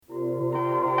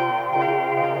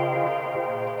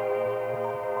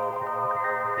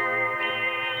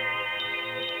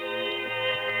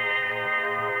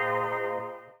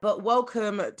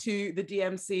welcome to the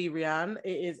DMC, Rianne. It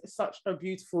is such a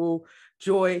beautiful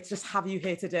joy to just have you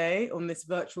here today on this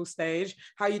virtual stage.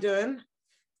 How are you doing?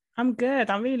 I'm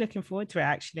good. I'm really looking forward to it,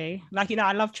 actually.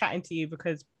 I love chatting to you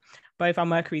because both our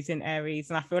Mercury's in Aries,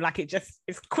 and I feel like it's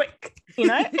quick,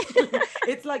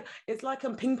 it's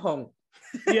like ping pong.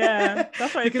 Yeah,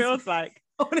 that's what it feels like.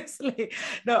 Honestly,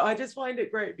 no, I just find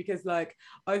it great because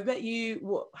I've met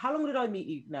you. How long did I meet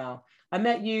you now? I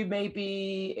met you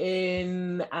maybe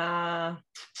in how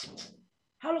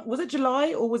long was it?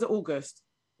 July or was it August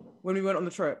when we went on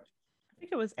the trip? I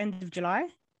think it was end of July.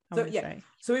 So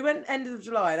so we went end of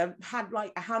July, and I've had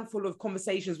like a handful of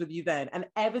conversations with you then. And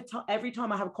every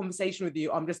time I have a conversation with you,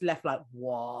 I'm just left like,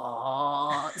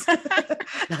 what?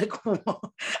 Like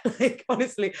what? Like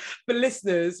honestly, for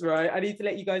listeners, right? I need to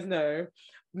let you guys know.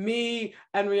 Me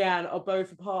and Rianne are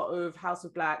both a part of House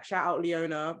of Black. Shout out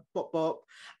Leona, bop bop.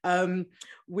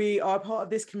 We are part of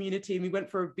this community, and we went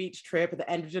for a beach trip at the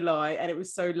end of July, and it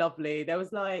was so lovely. There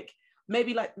was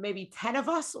maybe 10 of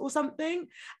us or something,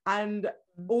 and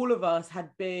all of us had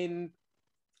been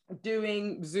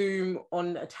doing Zoom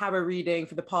on a tarot reading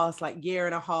for the past year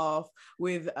and a half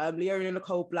with Leona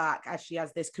Nicole Black, as she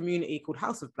has this community called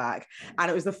House of Black, and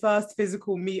it was the first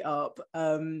physical meetup.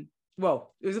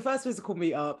 It was the first physical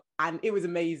meetup, and it was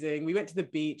amazing. We went to the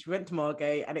beach, we went to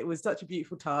Margate, and it was such a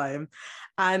beautiful time.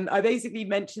 And I basically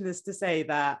mentioned this to say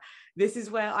that this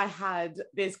is where I had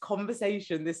this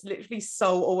conversation, this literally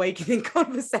soul awakening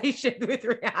conversation with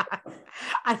Rianne.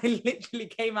 And I literally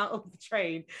came out of the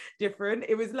train different.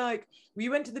 It was like, we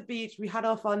went to the beach, we had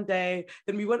our fun day,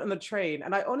 then we went on the train.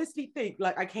 And I honestly think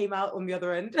I came out on the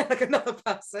other end like another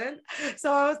person.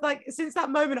 So I was like, since that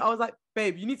moment, I was like,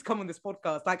 babe, you need to come on this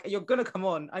podcast. Like, you're gonna come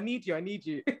on. I need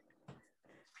you.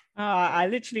 I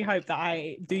literally hope that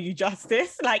I do you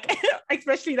justice,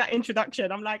 especially that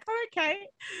introduction. I'm like, oh, okay.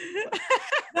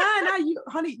 no,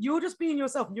 honey, you're just being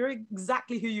yourself. You're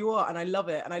exactly who you are, and I love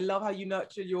it. And I love how you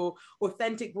nurture your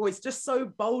authentic voice just so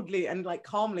boldly and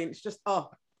calmly. And it's just vibes.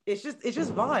 It's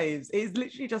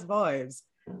literally just vibes.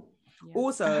 Yeah.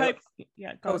 Also,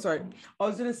 sorry. I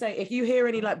was gonna say, if you hear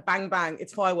any bang bang,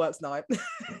 it's fireworks night.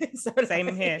 So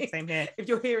same here. If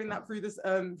you're hearing that through this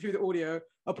through the audio,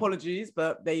 apologies,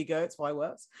 but there you go, it's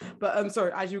fireworks. But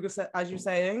sorry, as you were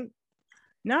saying.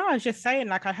 No, I was just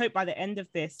saying, I hope by the end of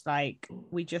this,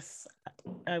 we just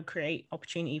create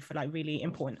opportunity for really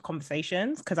important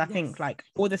conversations, because I think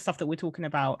all the stuff that we're talking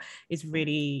about is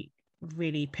really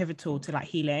pivotal to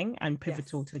healing and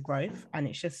pivotal to the growth, and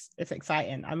it's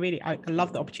exciting. I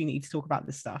love the opportunity to talk about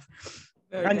this stuff.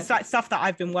 And it's stuff that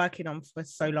I've been working on for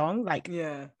so long,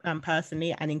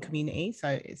 personally and in community, so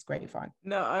it's great fun.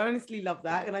 No, I honestly love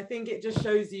that, and I think it just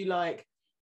shows you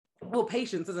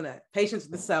patience, isn't it? Patience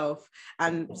with the self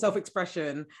and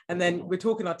self-expression. And then we're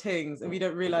talking our things, and we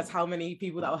don't realize how many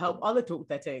people that will help other talk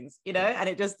their things, and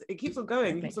it keeps on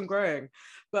going, it keeps on growing.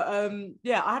 But I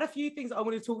had a few things I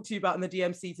wanted to talk to you about in the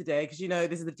DMC today, because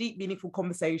this is a deep, meaningful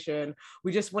conversation.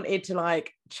 We just wanted to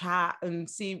chat and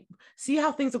see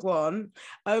how things are going.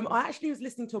 I actually was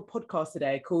listening to a podcast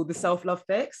today called The Self-Love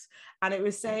Fix, and it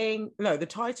was saying, the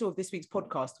title of this week's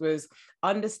podcast was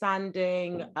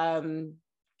Understanding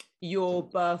your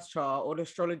birth chart, or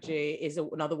astrology is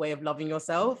another way of loving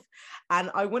yourself. And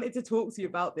I wanted to talk to you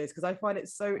about this because I find it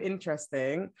so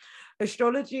interesting.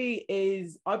 Astrology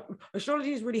has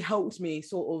really helped me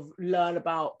sort of learn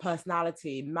about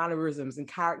personality, mannerisms, and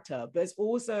character, but it's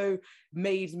also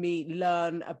made me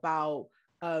learn about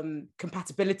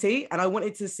compatibility. And I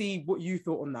wanted to see what you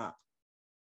thought on that.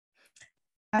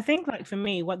 I think for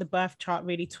me, what the birth chart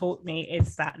really taught me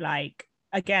is that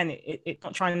again, it's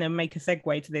not trying to make a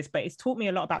segue to this, but it's taught me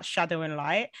a lot about shadow and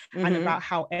light, and about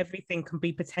how everything can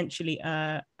be potentially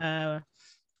a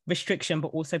restriction, but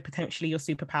also potentially your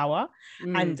superpower.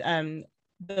 And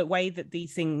the way that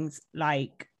these things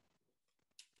like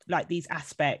these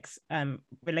aspects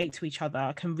relate to each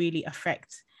other can really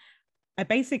affect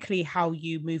basically how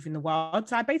you move in the world.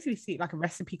 So I basically see it like a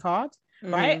recipe card,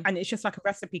 right? And it's just like a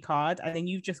recipe card, and then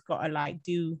you've just got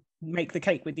to make the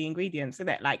cake with the ingredients, isn't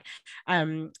it?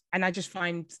 And I just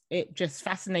find it just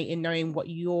fascinating knowing what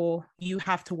you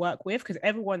have to work with, because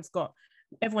everyone's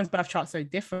birth chart's so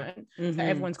different. So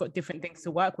everyone's got different things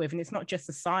to work with, and it's not just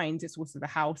the signs, it's also the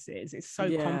houses. It's so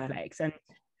complex. And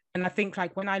I think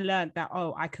when I learned that,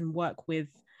 I can work with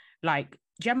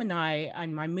Gemini,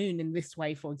 and my moon in this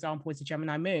way, for example, is a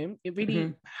Gemini moon, it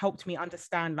really helped me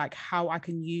understand how I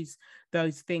can use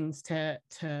those things to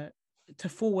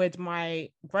forward my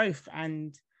growth.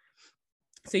 And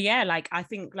so I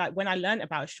think when I learned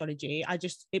about astrology,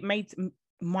 it made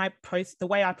the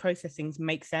way I process things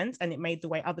make sense, and it made the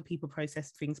way other people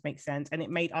process things make sense, and it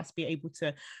made us be able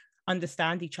to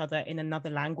understand each other in another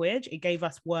language. It gave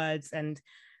us words and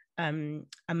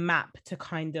a map to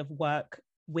kind of work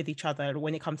with each other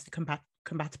when it comes to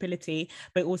compatibility,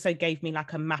 but it also gave me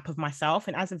like a map of myself.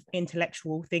 And as an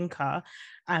intellectual thinker,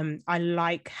 I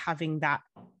like having that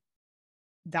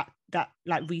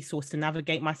like resource to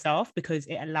navigate myself, because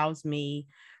it allows me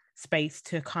space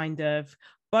to kind of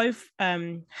both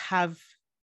have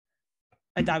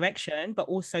a direction, but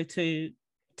also to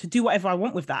do whatever I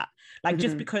want with that. Like,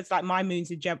 just because like my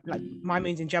moon's in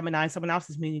Gemini and someone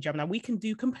else's moon in Gemini, we can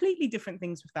do completely different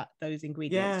things with those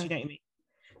ingredients. Do you know what I mean?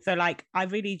 So like, I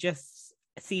really just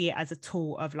see it as a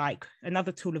tool of like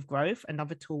another tool of growth,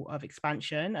 another tool of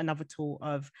expansion, another tool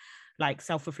of like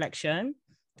self-reflection,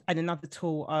 and another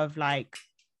tool of like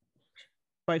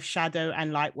both shadow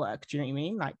and light work. Do you know what I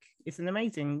mean? Like, it's an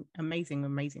amazing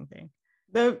thing.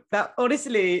 No, that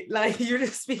honestly, like, you're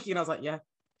just speaking, I was like, yeah.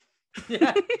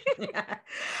 Yeah.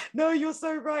 No, you're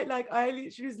so right. Like, I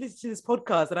literally was listening to this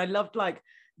podcast, and I loved like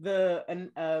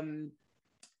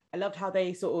I loved how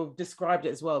they sort of described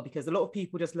it as well, because a lot of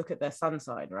people just look at their sun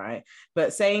sign, right?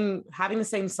 But having the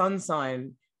same sun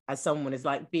sign as someone is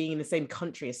like being in the same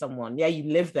country as someone. Yeah,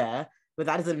 you live there, but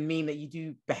that doesn't mean that you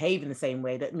do behave in the same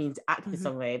way. That means act in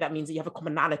some way. That means that you have a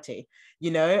commonality,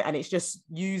 and it's just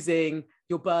using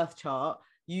your birth chart,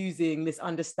 using this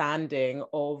understanding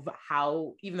of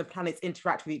how even the planets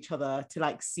interact with each other to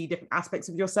like see different aspects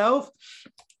of yourself.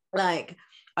 Like,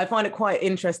 I find it quite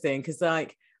interesting because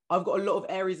like I've got a lot of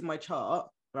Aries in my chart,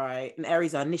 right? And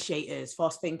Aries are initiators,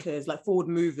 fast thinkers, like forward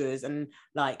movers, and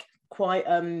like quite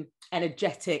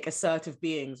energetic, assertive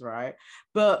beings, right?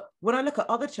 But when I look at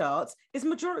other charts, it's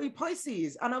majority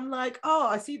Pisces, and I'm like, oh,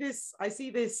 I see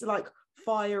this like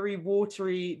fiery,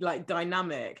 watery, like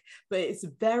dynamic, but it's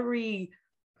very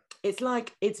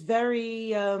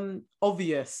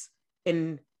obvious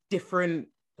in different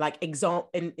like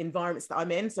in environments that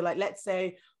I'm in. So like, let's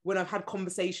say when I've had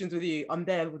conversations with you, I'm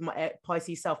there with my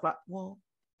Pisces self, like, well,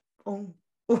 oh,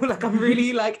 like I'm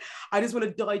really like, I just want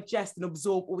to digest and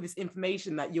absorb all this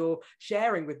information that you're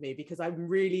sharing with me, because I'm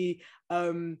really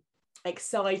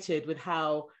excited with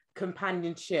how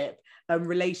companionship,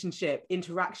 relationship,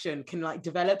 interaction can like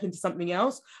develop into something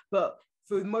else. But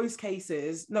for most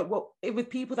cases, with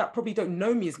people that probably don't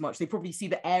know me as much, they probably see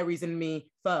the Aries in me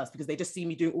first, because they just see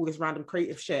me doing all this random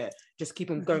creative shit, just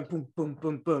keep on going, boom, boom,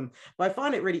 boom, boom. But I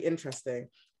find it really interesting.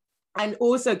 And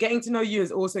also getting to know you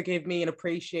has also gave me an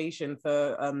appreciation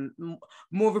for,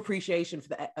 more of appreciation for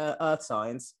the earth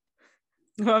signs.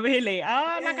 Oh, really?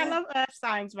 Oh, like, I love earth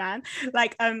signs, man.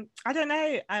 Like, I don't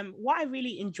know. What I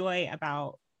really enjoy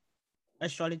about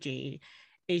astrology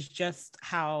is just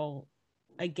how,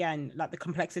 again, like the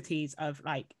complexities of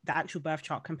like the actual birth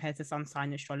chart compared to sun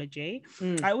sign astrology.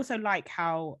 I also like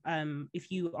how if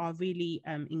you are really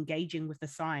engaging with the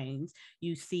signs,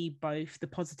 you see both the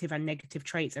positive and negative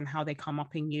traits and how they come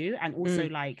up in you, and also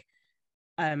like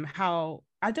how,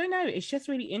 I don't know, it's just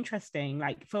really interesting.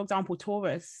 Like, for example,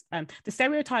 Taurus, the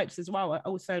stereotypes as well are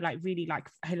also like really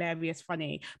like hilarious,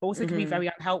 funny, but also can be very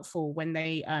unhelpful when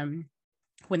they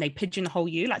pigeonhole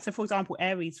you. Like, so for example,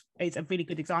 Aries is a really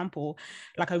good example,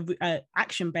 like a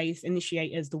action-based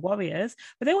initiators, the warriors,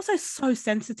 but they're also so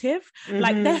sensitive.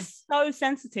 Like, they're so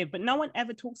sensitive, but no one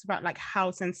ever talks about like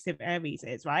how sensitive Aries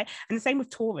is, right? And the same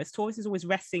with Taurus. Taurus is always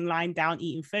resting, lying down,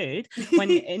 eating food,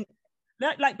 when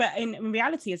but in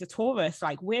reality, as a Taurus,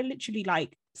 like, we're literally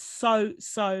like so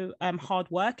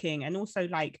hardworking, and also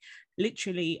like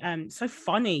literally so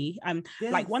funny.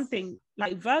 Like, one thing,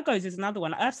 like Virgos is another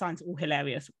one. Like, earth signs are all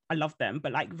hilarious, I love them,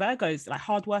 but like Virgos, like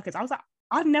hard workers, I was like,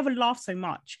 I've never laughed so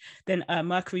much than a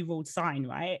Mercury ruled sign,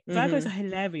 right? Virgos are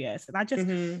hilarious, and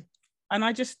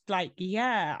I just like,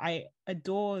 yeah, I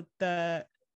adore the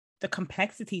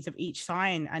complexities of each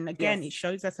sign. And again, it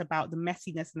shows us about the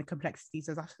messiness and the complexities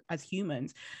as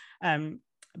humans,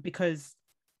 because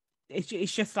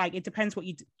it's just like, it depends what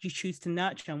you choose to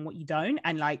nurture and what you don't.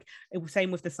 And like, it was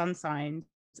same with the sun signs,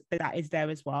 that is there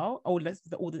as well, all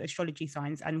the astrology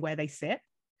signs and where they sit.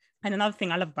 And another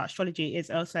thing I love about astrology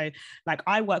is also, like,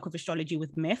 I work with astrology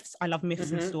with myths. I love myths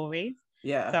and stories.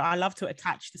 Yeah. So I love to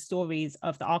attach the stories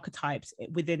of the archetypes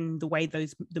within the way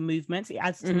the movements, it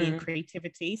adds to me in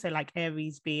creativity. So like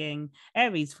Aries being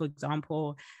Aries, for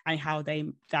example, and how they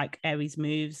like Aries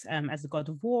moves as the god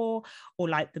of war, or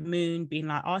like the moon being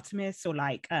like Artemis, or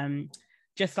like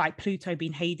just like Pluto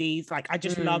being Hades. Like, I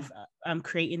just love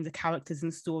creating the characters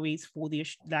and stories for the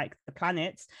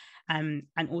planets, and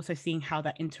also seeing how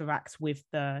that interacts with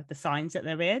the signs that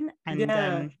they're in.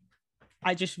 And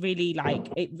I just really like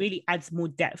it. Really adds more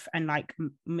depth and like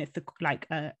mythical, like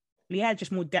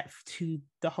just more depth to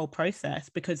the whole process,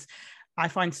 because I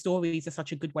find stories are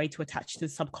such a good way to attach to the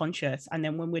subconscious. And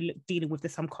then when we're dealing with the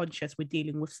subconscious, we're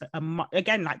dealing with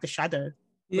again, like the shadow.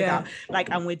 Yeah.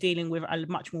 And we're dealing with a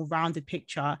much more rounded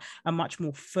picture, a much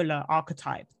more fuller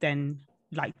archetype than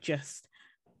like just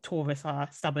Taurus are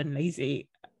stubborn, lazy,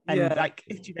 and like,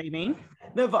 do you know what I mean?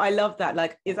 No, but I love that.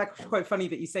 Like, it's actually quite funny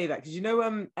that you say that, because you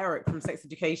know, Eric from Sex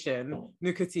Education,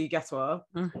 Nukati Gatwa,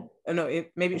 no,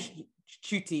 maybe it's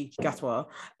Chuti Gatwa.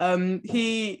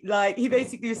 He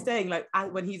basically was saying, like,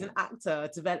 when he's an actor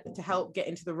to help get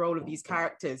into the role of these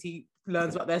characters, he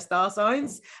learns about their star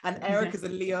signs, and Eric is a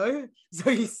Leo, so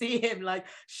you see him like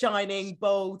shining,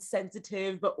 bold,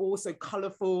 sensitive, but also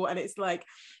colorful, and it's like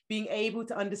being able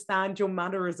to understand your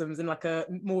mannerisms in like a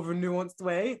more of a nuanced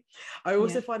way. I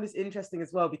also find this interesting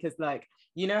as well, because like,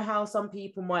 you know how some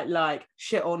people might like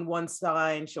shit on one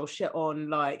sign or shit on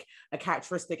like a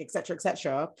characteristic, etc.,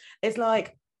 etc. It's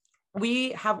like,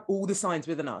 we have all the signs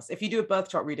within us. If you do a birth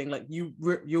chart reading, like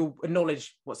you'll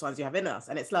acknowledge what signs you have in us,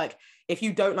 and it's like, if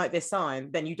you don't like this sign,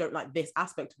 then you don't like this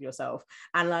aspect of yourself,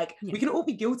 and like we can all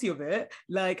be guilty of it.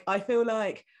 Like, I feel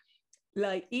like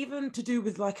even to do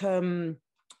with like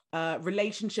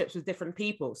relationships with different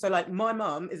people. So like, my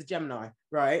mum is a Gemini,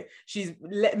 right? She's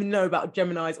let me know about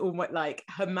Geminis, all my like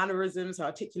her mannerisms, her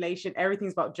articulation,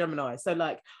 everything's about Gemini. So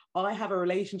like, I have a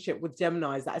relationship with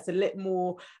Geminis that it's a little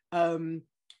more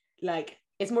like,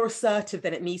 it's more assertive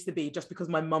than it needs to be, just because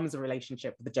my mum's a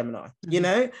relationship with the Gemini, you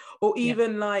know? Or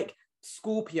even like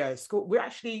Scorpio. We're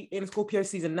actually in Scorpio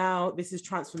season now. This is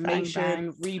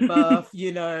transformation, rebirth,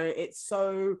 you know, it's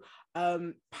so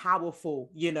powerful,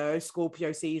 you know,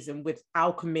 Scorpio season, with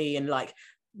alchemy and like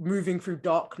moving through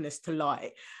darkness to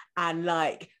light. And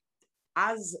like,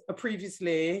 as a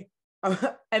previously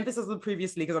emphasis on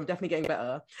previously, because I'm definitely getting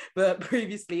better, but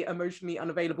previously emotionally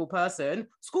unavailable person,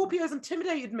 Scorpios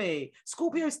intimidated me.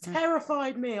 Scorpios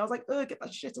terrified me. I was like, get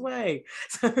that shit away.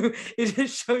 So it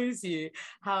just shows you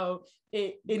how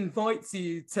it invites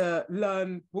you to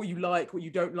learn what you like, what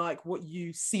you don't like, what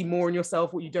you see more in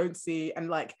yourself, what you don't see, and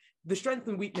like the strengths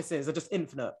and weaknesses are just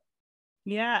infinite.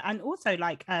 Yeah, and also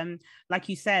like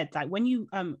you said, like when you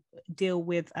deal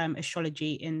with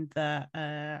astrology in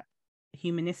the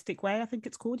humanistic way, I think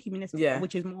it's called humanistic,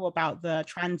 which is more about the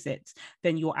transits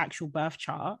than your actual birth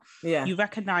chart. You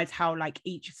recognize how like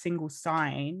each single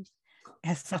sign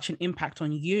has such an impact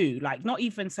on you, like not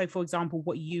even so, for example,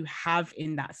 what you have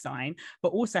in that sign, but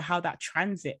also how that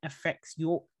transit affects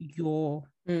your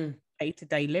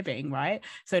day-to-day living, right?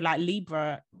 So like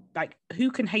Libra, like who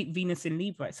can hate Venus in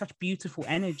Libra? It's such beautiful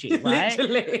energy, right?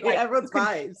 Literally, like, everyone's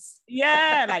vibes.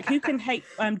 Yeah, like who can hate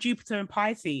Jupiter and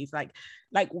Pisces? Like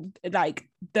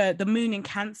the moon in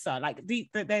Cancer, like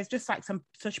there's just like some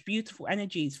such beautiful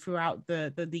energies throughout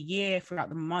the year, throughout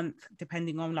the month,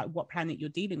 depending on like what planet you're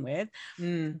dealing with.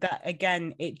 That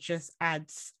again, it just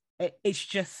adds, it's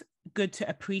just good to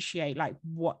appreciate like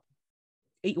what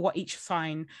each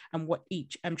sign and what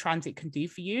each transit can do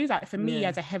for you. Like for me,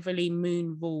 as a heavily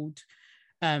moon ruled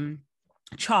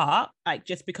chart, like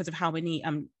just because of how many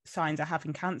signs I have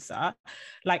in Cancer,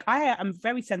 like I am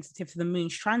very sensitive to the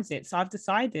moon's transit. So I've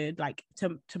decided like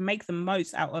to make the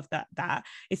most out of that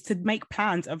is to make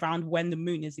plans around when the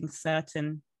moon is in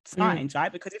certain signs,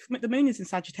 right? Because if the moon is in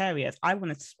Sagittarius, I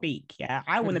want to speak,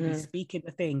 I want to be speaking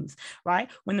the things, right?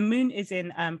 When the moon is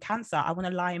in Cancer, I want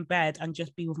to lie in bed and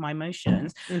just be with my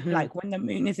emotions. Like when the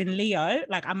moon is in Leo,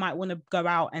 like I might want to go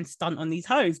out and stunt on these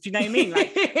hoes, do you know what I mean?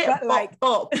 Like but like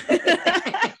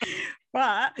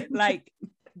but like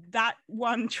that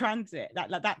one transit,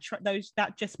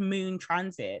 that just moon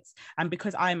transits, and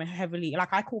because I'm a heavily, like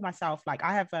I call myself, like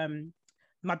I have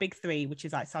my big three, which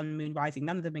is like sun, moon, rising,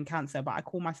 none of them in Cancer, but I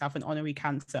call myself an honorary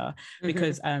Cancer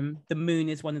because the moon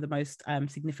is one of the most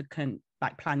significant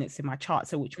like planets in my chart,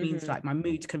 so which means like my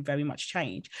mood can very much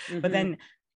change. But then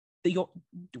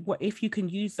if you can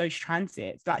use those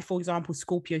transits, like for example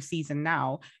Scorpio season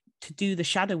now, to do the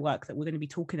shadow work that we're going to be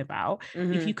talking about,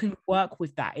 if you can work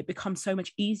with that, it becomes so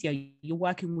much easier. You're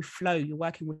working with flow, you're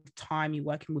working with time, you're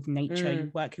working with nature, you're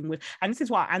working with, and this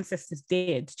is what our ancestors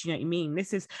did. Do you know what I mean?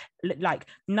 This is like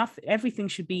nothing, everything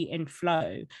should be in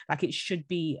flow, like it should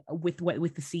be with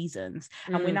the seasons.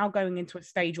 And we're now going into a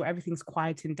stage where everything's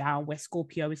quieting down, where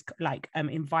Scorpio is like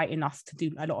inviting us to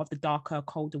do a lot of the darker,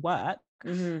 colder work.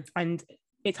 And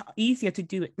it's easier to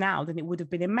do it now than it would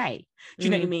have been in May. Do you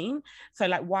know what I mean? So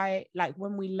like why, like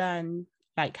when we learn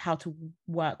like how to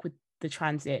work with the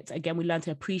transits, again, we learn to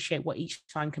appreciate what each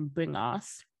sign can bring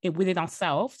us within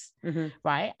ourselves,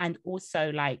 right? And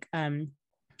also like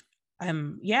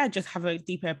yeah, just have a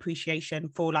deeper appreciation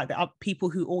for like the people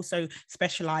who also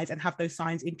specialize and have those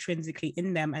signs intrinsically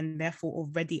in them and therefore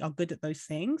already are good at those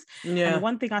things. And the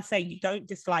one thing I say, you don't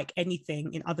dislike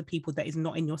anything in other people that is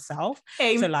not in yourself.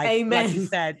 So like you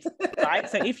said, right?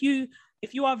 So if you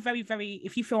are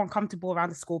if you feel uncomfortable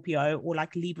around a Scorpio, or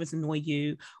like Libras annoy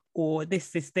you, or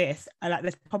this, like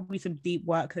there's probably some deep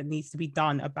work that needs to be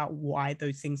done about why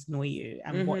those things annoy you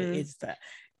and what it is that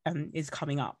is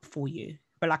coming up for you.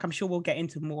 But like, I'm sure we'll get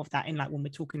into more of that in like when we're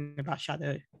talking about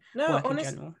shadow work in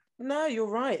general. No, you're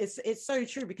right. It's so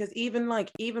true, because even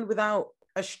without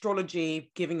astrology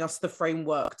giving us the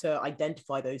framework to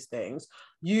identify those things,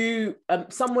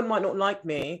 someone might not like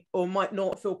me or might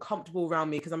not feel comfortable around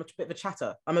me because I'm a bit of a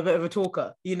chatter. I'm a bit of a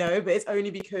talker, but it's only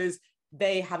because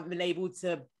they haven't been able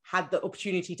to have the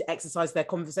opportunity to exercise their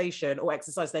conversation or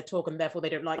exercise their talk, and therefore they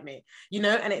don't like me,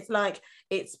 and it's like,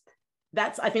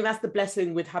 I think that's the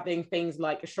blessing with having things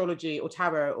like astrology or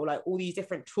tarot or like all these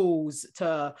different tools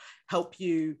to help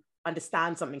you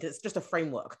understand something, because it's just a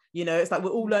framework. It's like we're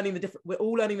all learning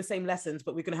the same lessons,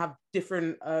 but we're going to have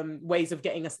different ways of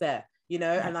getting us there.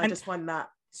 And I just find that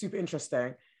super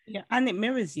interesting. Yeah, and it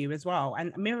mirrors you as well.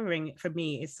 And mirroring for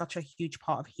me is such a huge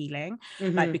part of healing,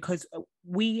 like because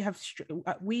we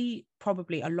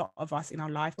probably, a lot of us in our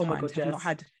lifetimes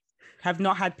have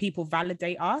not had people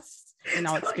validate us in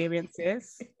our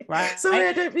experiences, right? Sorry,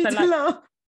 I don't mean to laugh.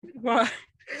 What?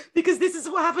 Because this is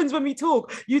what happens when we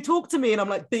talk. You talk to me and I'm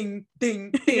like, ding,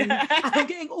 ding, ding. Yeah. And I'm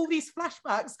getting all these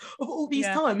flashbacks of all these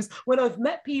times when I've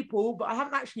met people, but I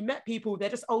haven't actually met people. They're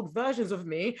just old versions of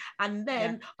me. And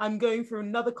then I'm going through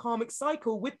another karmic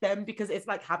cycle with them, because it's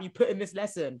like, have you put in this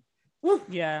lesson?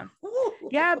 Yeah.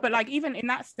 Yeah, but like even in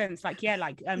that sense, like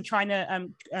trying to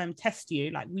test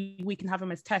you, like we can have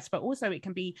them as tests, but also it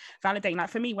can be validating. Like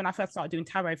for me, when I first started doing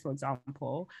tarot, for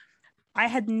example, I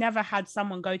had never had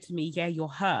someone go to me, yeah, you're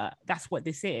hurt, that's what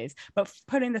this is. But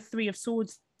putting the Three of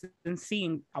Swords and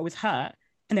seeing I was hurt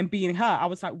and then being hurt, I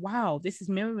was like, wow, this is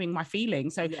mirroring my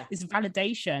feelings. So it's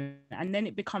validation. And then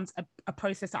it becomes a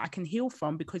process that I can heal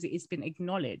from, because it has been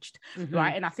acknowledged,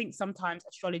 right? And I think sometimes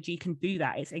astrology can do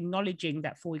that. It's acknowledging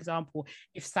that, for example,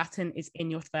 if Saturn is in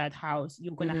your third house,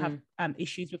 you're going to have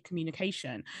issues with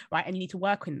communication, right? And you need to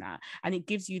work on that. And it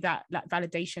gives you that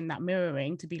validation, that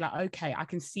mirroring, to be like, okay, I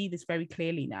can see this very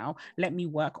clearly now. Let me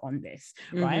work on this,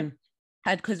 right?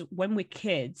 And because when we're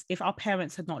kids, if our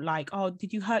parents had not like, oh,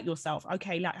 did you hurt yourself?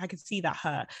 Okay, like I can see that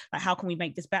hurt. Like, how can we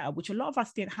make this better? Which a lot of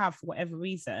us didn't have for whatever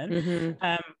reason.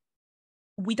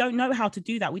 We don't know how to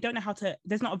do that. We don't know how to,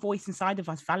 there's not a voice inside of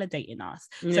us validating us.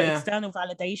 So external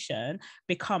validation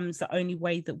becomes the only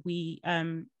way that we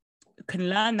can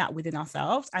learn that within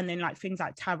ourselves. And then like things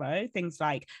like tarot, things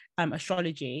like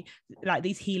astrology, like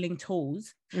these healing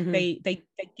tools, they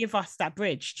give us that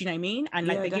bridge, do you know what I mean? And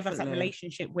like they give us that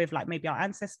relationship with like maybe our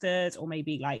ancestors, or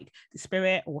maybe like the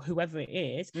spirit, or whoever it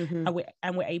is,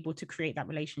 and we're able to create that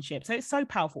relationship. So it's so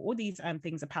powerful. All these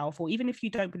things are powerful, even if you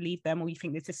don't believe them, or you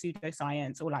think it's a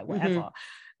pseudoscience or like whatever.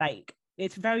 Like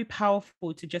it's very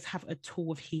powerful to just have a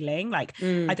tool of healing. Like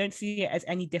I don't see it as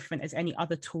any different as any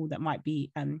other tool that might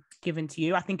be given to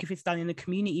you. I think if it's done in a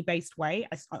community-based way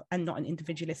and not an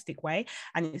individualistic way,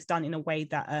 and it's done in a way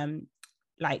that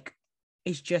like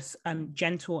is just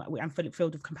gentle and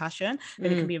filled with compassion,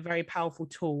 then it can be a very powerful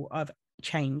tool of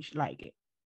change. Like,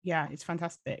 yeah, it's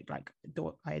fantastic. Like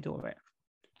I adore it.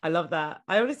 I love that.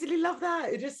 I honestly love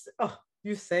that. It just,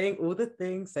 you're saying all the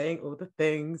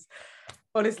things.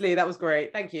 Honestly, that was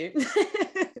great. Thank you.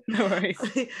 No worries.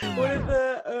 One of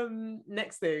the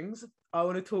next things I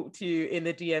want to talk to you in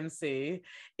the DMC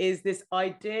is this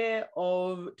idea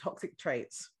of toxic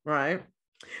traits, right?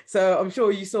 So I'm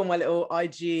sure you saw my little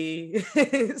IG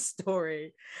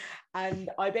story. And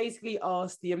I basically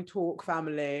asked the Talk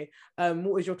family,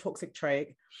 what is your toxic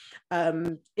trait?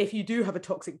 If you do have a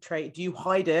toxic trait, do you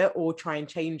hide it or try and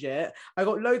change it? I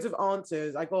got loads of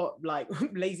answers. I got like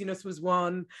laziness was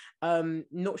one,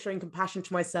 not showing compassion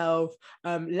to myself,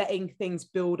 letting things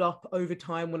build up over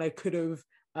time when I could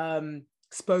have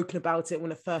spoken about it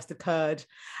when it first occurred.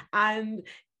 And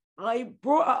I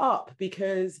brought it up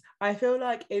because I feel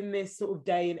like in this sort of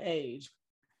day and age,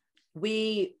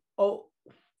 we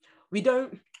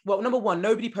don't, well, number one,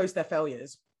 nobody posts their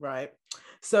failures, right?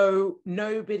 So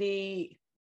nobody,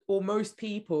 or most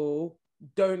people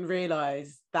don't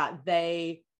realize that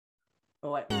I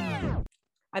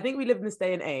think we live in this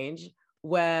day and age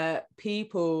where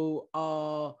people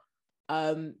are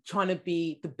trying to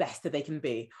be the best that they can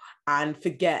be and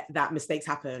forget that mistakes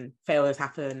happen, failures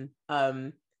happen,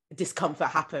 discomfort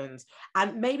happens,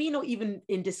 and maybe not even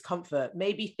in discomfort,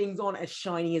 maybe things aren't as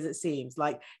shiny as it seems.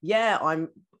 Like, yeah, I'm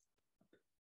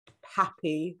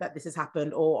happy that this has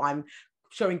happened, or I'm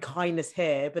showing kindness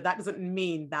here, but that doesn't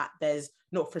mean that there's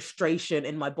not frustration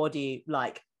in my body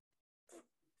like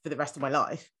for the rest of my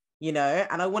life, you know.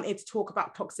 And I wanted to talk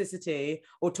about toxicity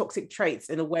or toxic traits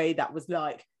in a way that was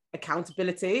like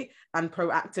accountability and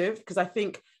proactive, because I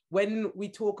think when we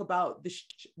talk about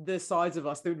the sides of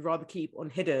us that we'd rather keep on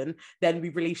hidden, then we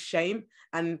release shame.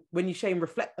 And when you shame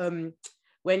reflect,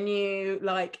 when you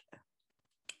like,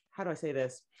 how do I say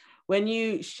this? When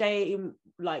you shame,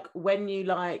 like when you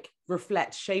like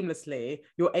reflect shamelessly,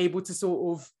 you're able to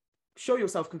sort of show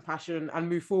yourself compassion and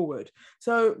move forward.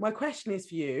 So my question is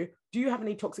for you, do you have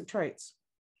any toxic traits?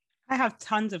 I have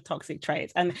tons of toxic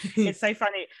traits, and it's so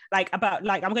funny. Like about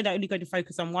like I'm only going to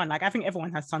focus on one. Like I think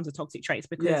everyone has tons of toxic traits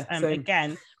because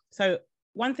again, so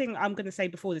one thing I'm going to say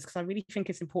before this, because I really think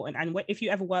it's important, and if you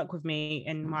ever work with me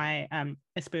in my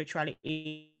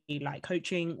spirituality like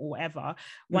coaching or whatever,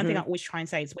 one thing I always try and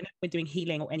say is when we're doing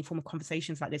healing or any form of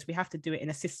conversations like this, we have to do it in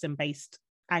a system-based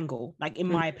angle. Like in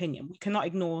my opinion, we cannot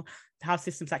ignore how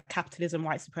systems like capitalism,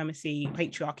 white supremacy,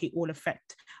 patriarchy all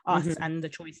affect us and the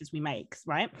choices we make,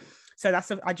 right? So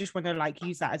I just want to like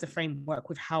use that as a framework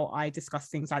with how I discuss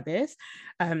things like this.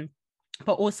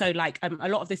 But also like a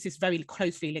lot of this is very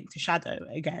closely linked to shadow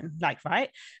again, like, right?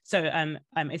 So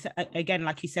it's again,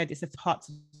 like you said, it's a part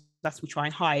of us we try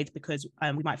and hide because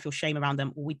we might feel shame around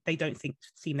them, or they don't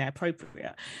seem they're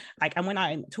appropriate. Like, and when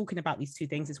I'm talking about these two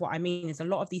things, is what I mean is a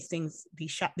lot of these things,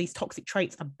 these toxic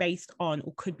traits are based on,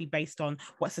 or could be based on,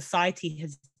 what society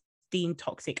has deemed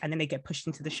toxic, and then they get pushed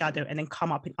into the shadow and then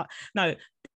come up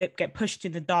it get pushed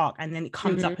in the dark, and then it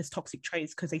comes up as toxic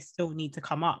traits because they still need to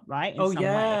come up, right? In some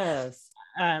way.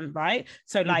 Right,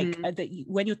 so like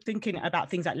when you're thinking about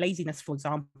things like laziness, for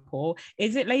example,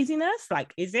 is it laziness?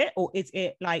 Like, is it, or is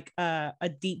it like a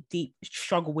deep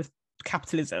struggle with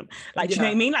capitalism? Like, do you know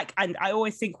what I mean? Like, and I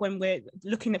always think when we're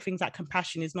looking at things like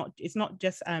compassion, it's not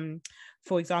just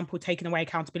for example taking away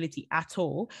accountability at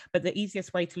all, but the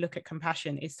easiest way to look at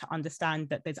compassion is to understand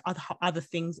that there's other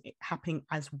things happening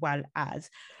as well as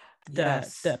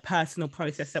the personal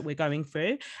process that we're going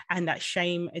through, and that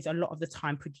shame is a lot of the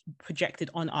time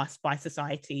projected on us by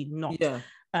society, not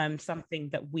something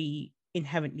that we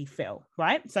inherently feel,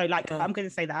 right? So like I'm going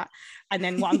to say that, and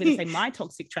then what I'm going to say my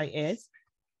toxic trait is,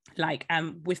 like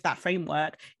with that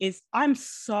framework, is I'm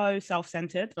so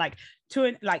self-centered, like to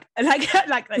an like to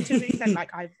the extent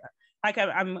like I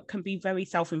can be very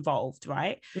self-involved,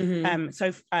 right?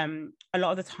 So a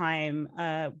lot of the time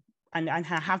and I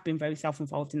have been very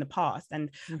self-involved in the past, and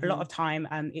a lot of time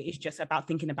it is just about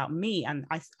thinking about me, and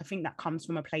I think that comes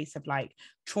from a place of like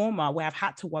trauma where I've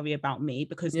had to worry about me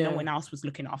because no one else was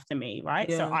looking after me, right?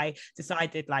 So I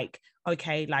decided like,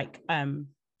 okay, like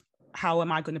how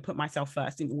am I going to put myself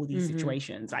first in all these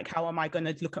situations? Like, how am I going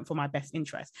to look for my best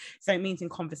interest? So it means in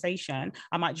conversation,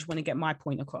 I might just want to get my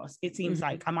point across. It seems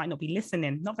like I might not be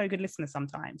listening, not very good listener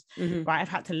sometimes, right? I've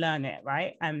had to learn it,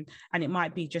 right? And it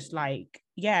might be just like,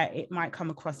 it might come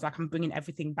across like I'm bringing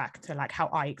everything back to like how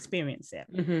I experience it.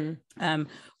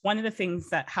 One of the things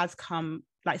that has come,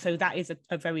 like, so that is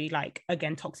a very like,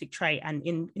 again, toxic trait, and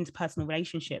in interpersonal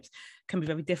relationships can be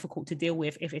very difficult to deal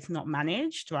with if it's not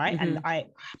managed, right? And I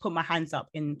put my hands up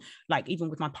in, like, even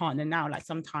with my partner now, like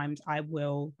sometimes I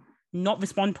will not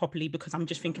respond properly because I'm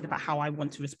just thinking about how I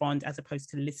want to respond as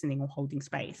opposed to listening or holding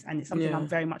space. And it's something I'm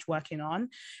very much working on.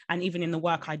 And even in the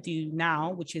work I do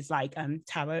now, which is like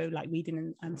tarot, like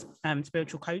reading and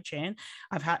spiritual coaching,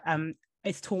 I've had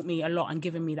it's taught me a lot and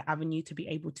given me the avenue to be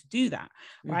able to do that,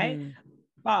 right?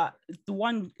 But the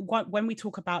one when we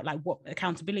talk about like what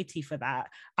accountability for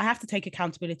that, I have to take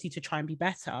accountability to try and be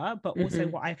better. But also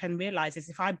what I can realize is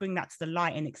if I bring that to the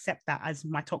light and accept that as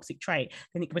my toxic trait,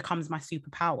 then it becomes my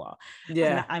superpower.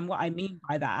 And what I mean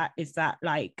by that is that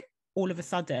like all of a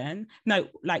sudden, no,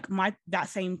 like that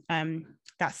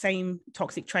same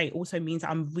toxic trait also means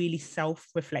I'm really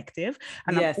self-reflective,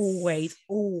 and I'm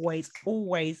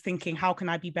always thinking, how can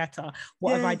I be better?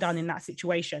 What have I done in that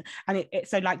situation? And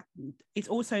so like it's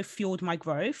also fueled my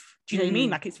growth. Do you know what I mean?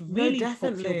 Like it's really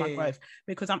fueled my growth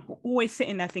because I'm always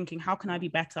sitting there thinking, how can I be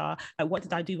better? Like, what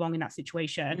did I do wrong in that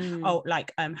situation? Oh,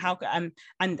 like how and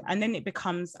then it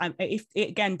becomes if it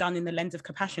again done in the lens of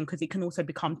compassion, because it can also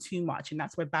become too much, and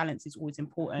that's where balance is always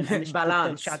important. And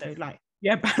balance. The shadow, like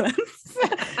balance.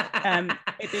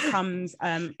 It becomes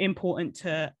important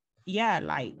to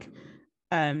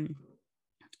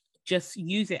just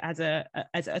use it as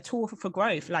a tool for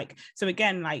growth. Like, so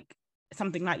again, like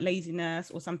something like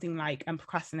laziness or something like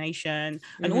procrastination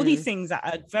and all these things that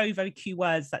are very, very key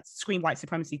words that scream white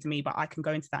supremacy to me, but I can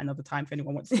go into that another time if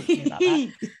anyone wants to talk to me about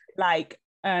that. Like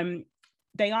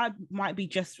might be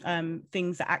just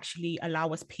things that actually allow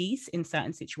us peace in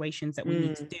certain situations that we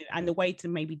need to do, and the way to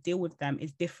maybe deal with them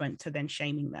is different to then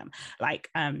shaming them, like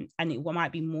and it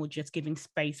might be more just giving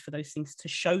space for those things to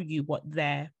show you what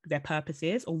their purpose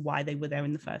is or why they were there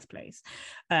in the first place.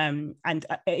 And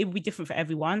it will be different for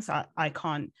everyone, so I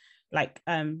can't, like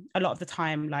a lot of the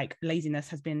time, like laziness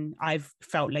has been, I've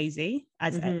felt lazy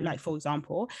as like, for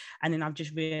example, and then I've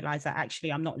just realized that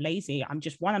actually I'm not lazy, I'm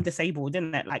just, one, I'm disabled,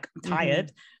 isn't it, like I'm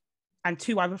tired, and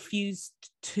two, I refuse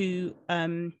to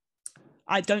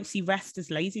I don't see rest as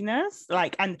laziness,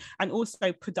 like, and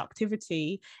also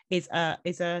productivity is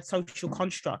a social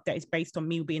construct that is based on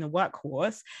me being a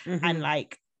workhorse, and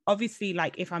like obviously,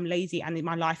 like if I'm lazy and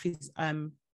my life is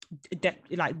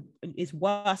like is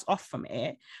worse off from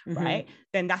it, right,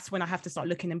 then that's when I have to start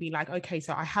looking and be like, okay,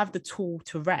 so I have the tool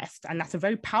to rest, and that's a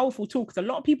very powerful tool, because a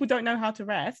lot of people don't know how to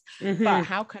rest, but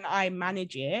how can I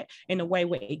manage it in a way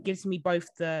where it gives me both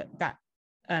that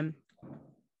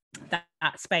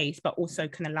space, but also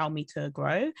can allow me to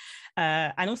grow,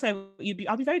 and also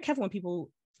I'll be very careful when people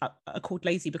are called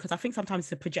lazy, because I think sometimes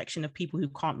it's a projection of people who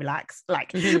can't relax,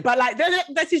 like but like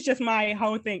this is just my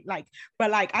whole thing, like,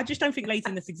 but like I just don't think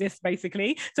laziness exists,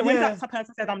 basically. So when that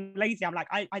person says I'm lazy, I'm like,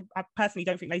 I personally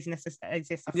don't think laziness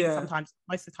exists. I think sometimes,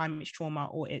 most of the time, it's trauma,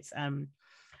 or it's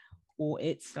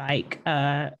like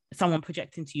someone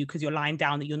projecting to you because you're lying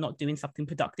down that you're not doing something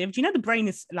productive. Do you know the brain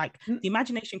is like, the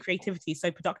imagination, creativity is so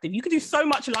productive, you can do so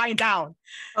much lying down.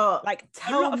 Like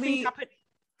a lot of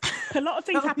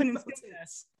things happen in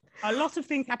stillness. A lot of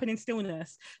things happen in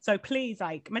stillness. So please,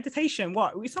 like, meditation,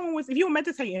 if you're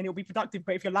meditating, it'll be productive,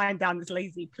 but if you're lying down, it's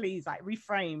lazy. Please, like,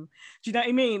 reframe. Do you know what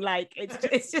I mean? Like,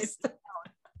 it's just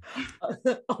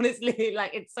honestly,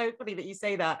 like, it's so funny that you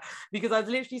say that, because I was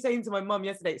literally saying to my mum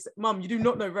yesterday, Mum, you do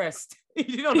not know rest. You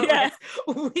do not know rest.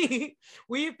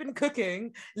 We've been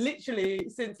cooking literally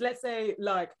since, let's say,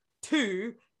 like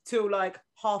 2 till like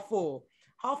 4:30.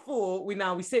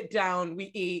 4:30, we sit down,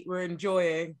 we eat, we're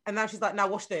enjoying, and now she's like, now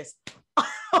watch this. I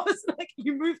was like,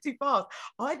 you move too fast.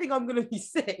 I think I'm gonna be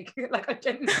sick. Like, I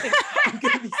genuinely think I'm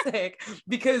gonna be sick,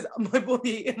 because my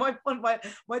body, my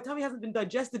tummy hasn't been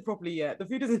digested properly yet. The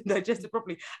food isn't digested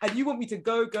properly, and you want me to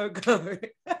go. And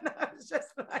I was just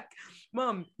like,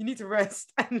 Mum, you need to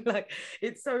rest. And like,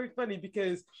 it's so funny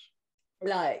because,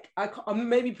 like, I'm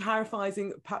maybe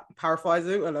paraphrasing,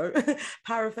 hello,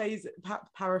 paraphrasing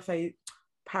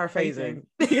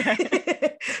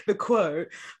the quote,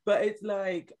 but it's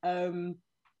like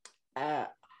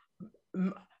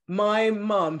my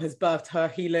mum has birthed her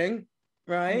healing,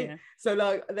 right? So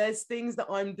like, there's things that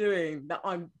I'm doing that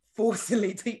I'm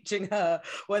forcibly teaching her,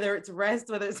 whether it's rest,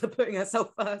 whether it's putting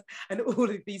herself first, and all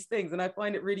of these things. And I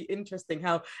find it really interesting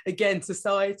how, again,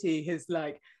 society has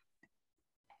like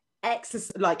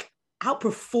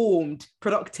outperformed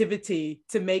productivity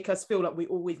to make us feel like we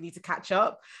always need to catch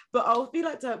up. But I'll be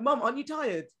like to her, Mum, aren't you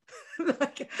tired?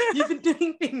 Like, you've been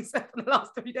doing things for the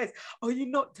last 3 days. Are you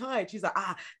not tired? She's like,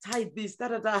 tired this, da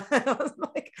da da. I was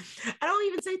like, and I'll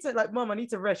even say to her, like, Mum, I need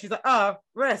to rest. She's like,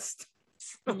 rest.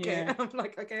 Okay. I'm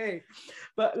like, okay.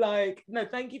 But like, no,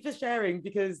 thank you for sharing,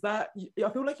 because that, I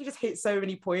feel like you just hit so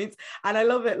many points, and I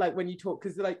love it, like, when you talk,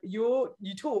 because like you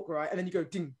talk, right, and then you go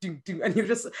ding ding ding, and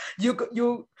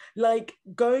you're like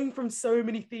going from so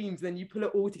many themes, then you pull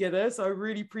it all together. So I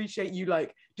really appreciate you,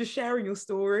 like, just sharing your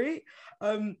story.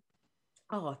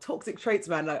 Toxic traits,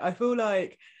 man. Like, I feel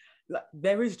like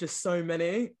there is just so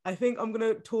many. I think I'm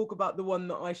gonna talk about the one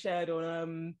that I shared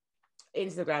on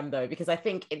Instagram, though, because I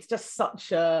think it's just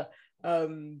such a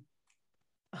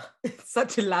it's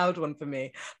such a loud one for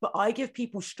me. But I give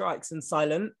people strikes in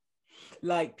silent.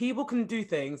 Like, people can do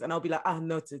things and I'll be like,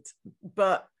 noted,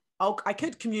 but I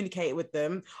could communicate with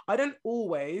them. I don't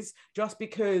always, just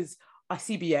because I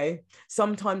CBA.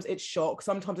 Sometimes it's shock,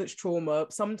 sometimes it's trauma,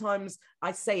 sometimes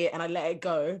I say it and I let it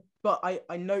go, but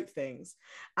I note things.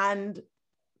 And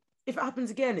if it happens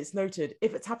again, it's noted.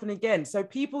 If it's happened again. So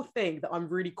people think that I'm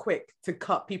really quick to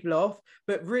cut people off,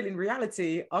 but really, in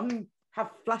reality, I'm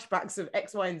have flashbacks of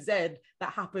X, Y, and Z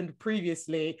that happened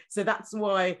previously. So that's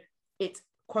why it's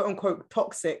quote unquote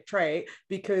toxic trait,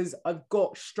 because I've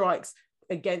got strikes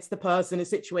against the person, a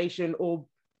situation, or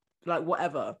like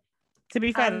whatever. To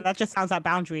be fair, that just sounds like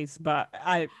boundaries, but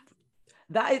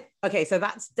that is okay. So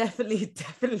that's definitely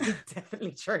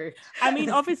true. I mean,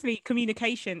 obviously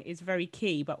communication is very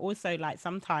key, but also, like,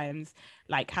 sometimes,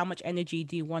 like, how much energy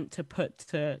do you want to put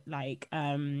to like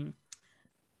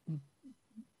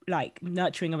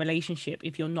nurturing a relationship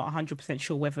if you're not 100%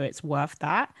 sure whether it's worth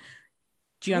that?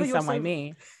 Do you understand what I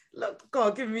mean? Look,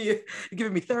 God, you're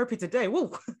giving me therapy today. Whoa.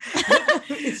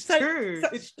 It's true.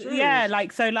 It's true. Yeah,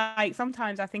 like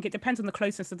sometimes I think it depends on the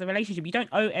closeness of the relationship. You don't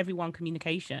owe everyone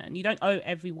communication. You don't owe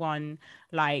everyone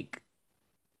like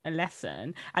a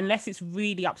lesson unless it's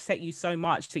really upset you so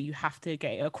much that you have to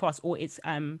get it across, or it's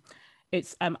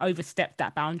overstepped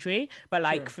that boundary. But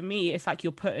like for me, it's like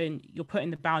you're putting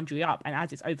the boundary up, and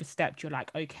as it's overstepped, you're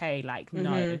like, okay, like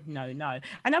no.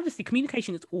 And obviously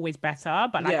communication is always better,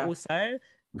 but like also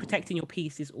protecting your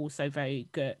peace is also very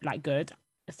good,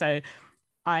 so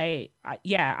I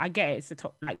get it. It's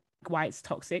like why it's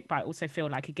toxic, but I also feel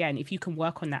like, again, if you can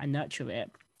work on that and nurture it,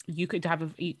 you could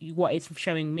have what it's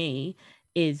showing me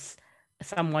is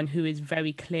someone who is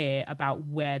very clear about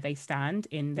where they stand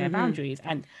in their boundaries,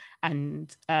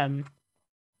 and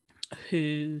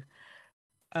who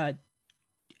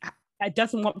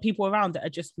doesn't want people around that are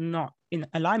just not in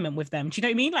alignment with them. Do you know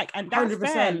what I mean? Like, and that's 100%.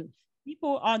 Fair.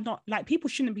 People are not, like, people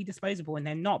shouldn't be disposable, and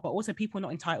they're not, but also people are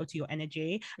not entitled to your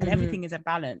energy, and everything is a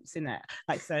balance in it.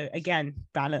 Like, so again,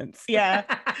 balance. Yeah.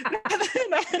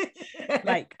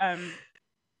 Like,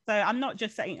 so I'm not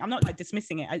just saying, I'm not like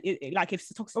dismissing it. Like, if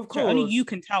it's toxic, only you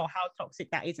can tell how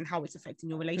toxic that is and how it's affecting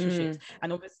your relationships.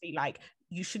 And obviously, like,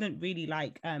 you shouldn't really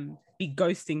like be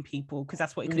ghosting people, because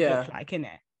that's what it could look like,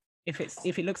 innit? If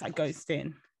it looks like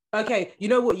ghosting. Okay, you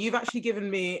know what? You've actually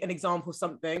given me an example of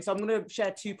something. So I'm going to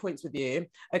share 2 points with you.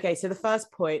 Okay, so the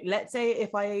first point, let's say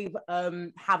if I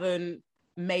haven't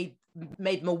made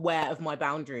them aware of my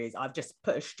boundaries, I've just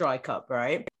put a strike up,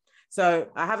 right? So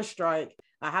I have a strike,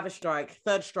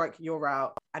 third strike, you're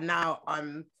out. And now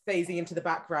I'm phasing into the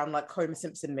background like Homer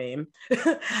Simpson meme.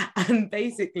 And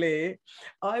basically,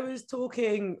 I was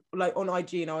talking like on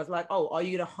IG, and I was like, oh, are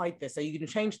you going to hide this? Are you going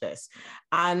to change this?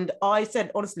 And I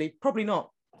said, honestly, probably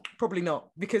not,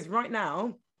 because right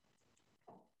now,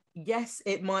 yes,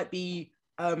 it might be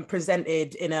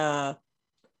presented in a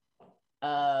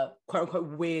quote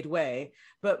unquote weird way,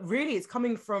 but really it's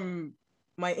coming from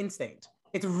my instinct.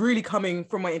 It's really coming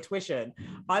from my intuition.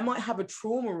 I might have a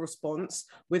trauma response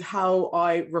with how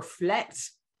I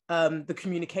reflect the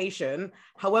communication.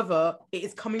 However, it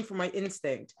is coming from my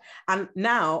instinct. And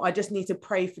now I just need to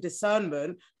pray for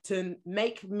discernment to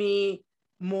make me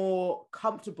more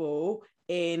comfortable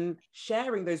in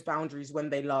sharing those boundaries when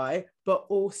they lie, but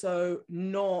also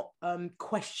not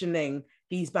questioning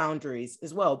these boundaries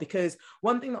as well. Because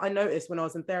one thing that I noticed when I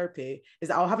was in therapy is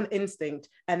that I'll have an instinct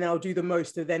and then I'll do the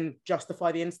most to then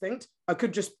justify the instinct. I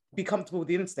could just be comfortable with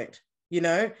the instinct, you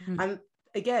know? And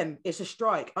again, it's a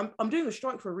strike. I'm doing a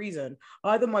strike for a reason.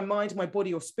 Either my mind, my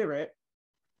body, or spirit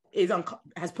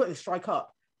has put the strike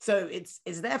up. So it's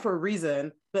there for a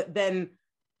reason, but then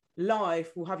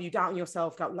life will have you doubting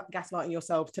yourself, gaslighting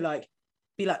yourself to like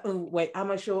be like, oh wait, am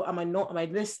I sure? Am I not? Am I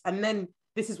this? And then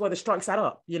this is where the strikes add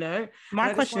up, you know?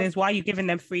 My question is, why are you giving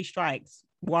them 3 strikes?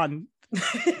 1.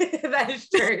 That is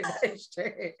true.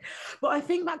 But I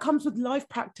think that comes with life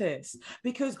practice,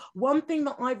 because one thing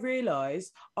that I've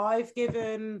realized, I've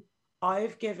been more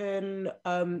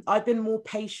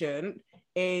patient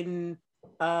in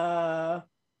how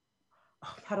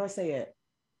do I say it?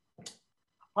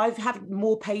 I've had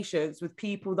more patience with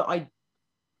people that I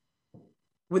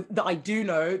do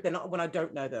know than when I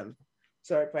don't know them.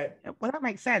 Sorry, but well, that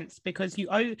makes sense, because you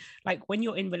owe, like, when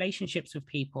you're in relationships with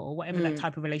people, whatever that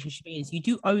type of relationship is, you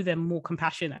do owe them more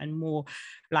compassion and more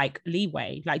like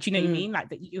leeway. Like, do you know what I mean? Like,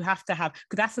 that you have to have,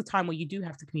 because that's the time where you do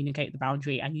have to communicate the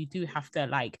boundary, and you do have to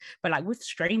like, but like with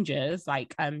strangers,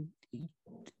 like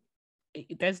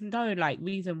there's no like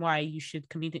reason why you should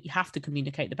communicate. You have to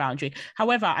communicate the boundary.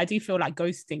 However, I do feel like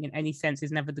ghosting in any sense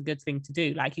is never the good thing to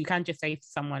do. Like, you can just say to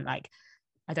someone like,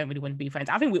 I don't really want to be friends.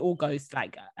 I think we all ghost.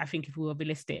 Like, I think if we were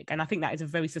realistic, and I think that is a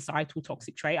very societal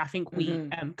toxic trait. I think we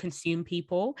consume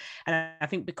people, and I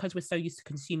think because we're so used to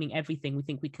consuming everything, we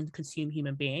think we can consume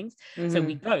human beings. So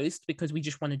we ghost because we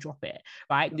just want to drop it,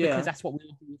 right? Because that's what we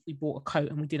would do if we bought a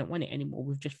coat and we didn't want it anymore.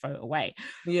 We'd just throw it away.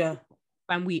 Yeah.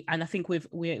 And I think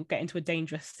we're getting to a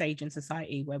dangerous stage in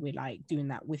society where we're like doing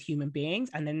that with human beings.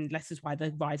 And then this is why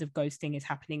the rise of ghosting is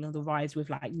happening, or the rise with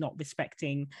like not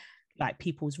respecting like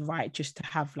people's right just to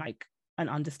have like an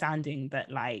understanding that,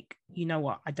 like, you know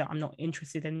what, I'm not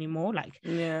interested anymore. Like,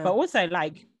 but also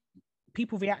like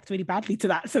people react really badly to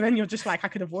that. So then you're just like, I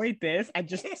could avoid this and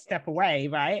just step away,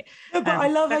 right? No, but I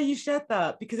love how you shared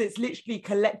that, because it's literally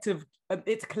collective.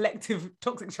 It's a collective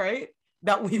toxic trait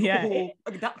that we've all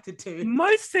adapted to.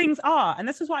 Most things are, and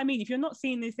this is what I mean. If you're not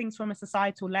seeing these things from a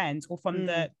societal lens, or from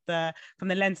the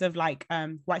lens of like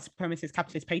white supremacist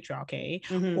capitalist patriarchy,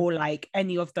 or like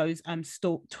any of those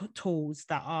tools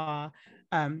that are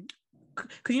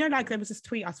because you know, like there was this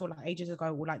tweet I saw like ages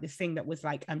ago, or like this thing that was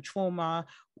like trauma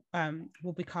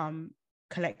will become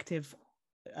collective,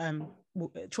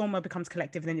 trauma becomes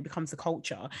collective and then it becomes a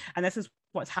culture, and this is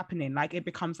what's happening. Like it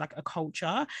becomes like a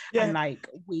culture, and like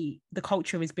the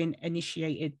culture has been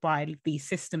initiated by these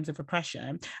systems of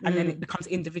oppression, and then it becomes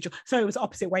individual. So it was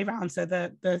opposite way around. So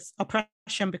the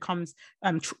oppression becomes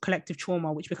collective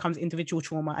trauma, which becomes individual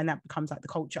trauma, and that becomes like the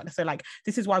culture. So like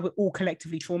this is why we're all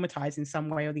collectively traumatized in some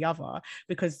way or the other,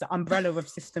 because the umbrella of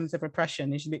systems of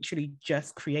oppression is literally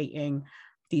just creating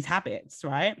these habits,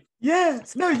 right?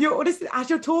 Yes. No, you're honestly, as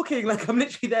you're talking, like I'm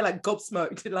literally there like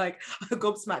gobsmacked, like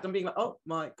gobsmacked. I'm being like, oh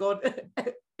my God,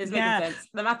 it's making sense.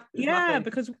 The math is mapping.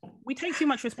 Because we take too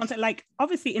much responsibility. Like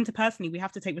obviously interpersonally, we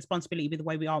have to take responsibility with the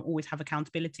way we are, always have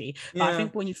accountability. But I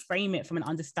think when you frame it from an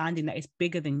understanding that it's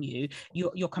bigger than you,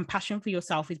 your compassion for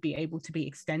yourself is be able to be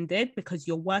extended, because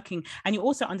you're working, and you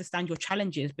also understand your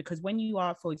challenges, because when you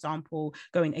are, for example,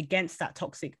 going against that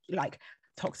toxic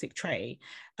trait,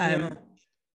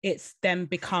 it's then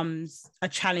becomes a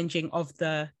challenging of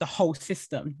the whole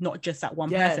system, not just that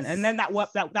one person. And then that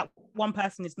one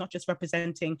person is not just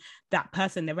representing that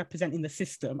person, they're representing the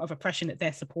system of oppression that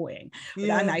they're supporting,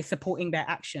 and that is supporting their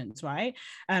actions, right?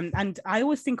 And I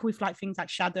always think with like things like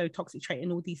shadow, toxic trait,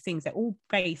 and all these things, they're all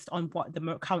based on what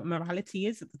the current morality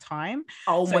is at the time.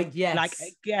 Like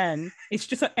again, it's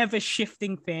just an ever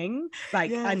shifting thing.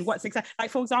 Like and what's exactly, like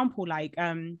for example, like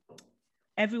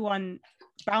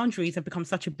boundaries have become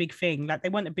such a big thing. Like they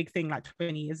weren't a big thing like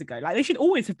 20 years ago. Like they should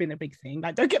always have been a big thing.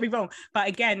 Like don't get me wrong. But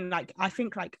again, like I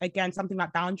think like again, something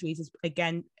like boundaries is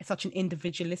again such an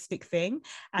individualistic thing.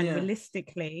 And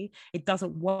realistically, it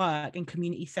doesn't work in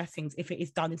community settings if it is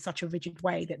done in such a rigid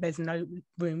way that there's no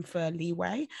room for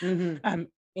leeway in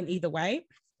either way.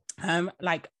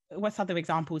 Like what's other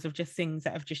examples of just things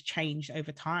that have just changed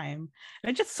over time?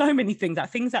 There's just so many things, that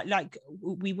things that like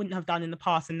we wouldn't have done in the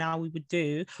past and now we would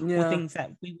do, or things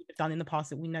that we would have done in the past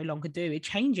that we no longer do. It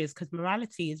changes because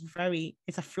morality is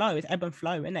it's a flow, it's ebb and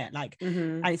flow, isn't it? Like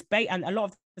and it's and a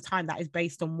lot of the time that is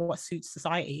based on what suits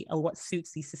society or what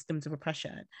suits these systems of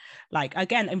oppression. Like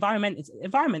again, environment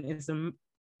is a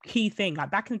key thing.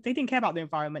 Like back in, they didn't care about the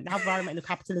environment. Now environmental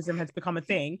capitalism has become a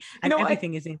thing, and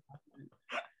everything is in.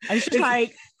 And it's just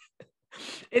like,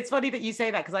 it's funny that you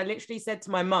say that, because I literally said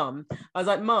to my mum, I was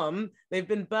like, Mum, they've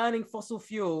been burning fossil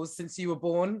fuels since you were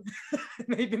born.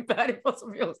 They've been burning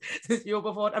fossil fuels since you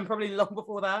were born, and probably long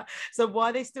before that. So why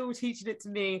are they still teaching it to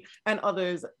me and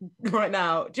others right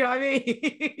now? Do you know what I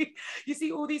mean? You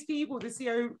see all these people, the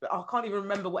CO, I can't even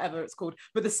remember whatever it's called,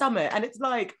 but the summit, and it's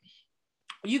like,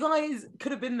 you guys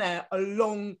could have been there a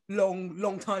long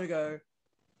time ago.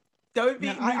 Don't be.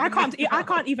 No, I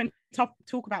can't even talk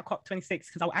about COP26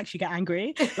 because I'll actually get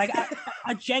angry. Like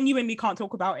I genuinely can't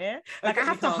talk about it. Like I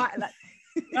have to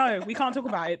no, we can't talk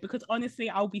about it because honestly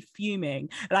I'll be fuming.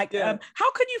 Like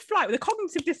how can you fly with the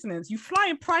cognitive dissonance? You fly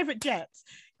in private jets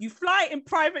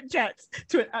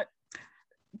to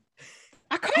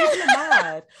I can't. People are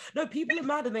mad. No, people are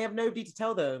mad and they have nobody to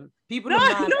tell them. People are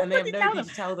mad and they have nobody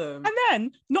to tell them. And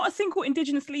then not a single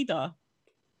Indigenous leader.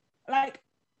 Like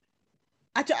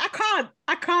I can't.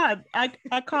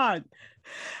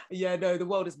 Yeah, no, the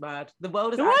world is mad. The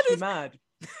world is mad.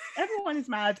 Everyone is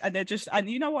mad, and they're just, and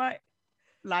you know what?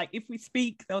 Like, if we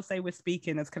speak, they'll say we're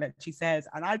speaking, as Kelechi says,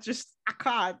 and I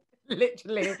can't.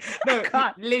 Literally, no,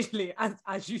 literally,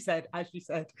 as you said.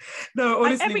 No,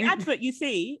 honestly, every advert you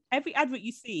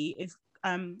see is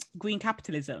green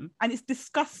capitalism, and it's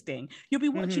disgusting. You'll be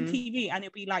watching TV and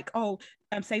it'll be like, oh,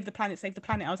 save the planet.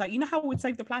 I was like, you know how we would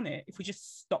save the planet if we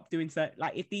just stop doing so?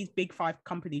 Like if these big 5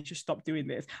 companies just stop doing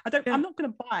this, I'm not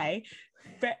gonna buy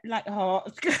like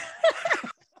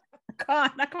I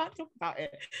can't talk about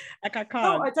it. Like I can't.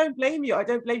 No, I don't blame you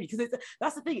because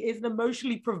that's the thing, it's an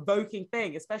emotionally provoking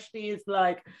thing, especially it's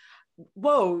like,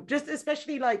 whoa, just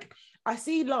especially like I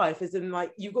see life as in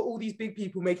like you've got all these big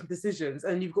people making decisions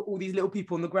and you've got all these little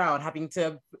people on the ground having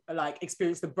to like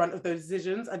experience the brunt of those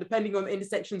decisions, and depending on the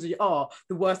intersections you are,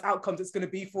 the worst outcomes it's going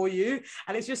to be for you,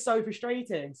 and it's just so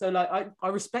frustrating. So like I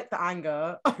respect the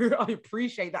anger. I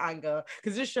appreciate the anger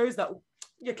because it just shows that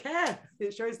you care.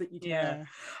 It shows that you care.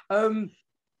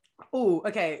 Oh,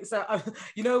 okay. So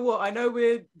you know what? I know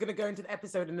we're gonna go into the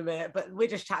episode in a minute, but we're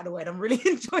just chatting away and I'm really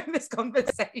enjoying this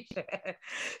conversation.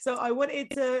 So I wanted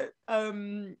to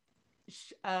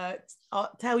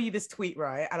I'll tell you this tweet,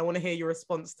 right? And I want to hear your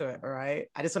response to it, all right?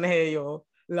 I just want to hear your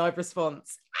live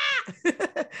response.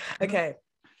 Okay.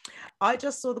 I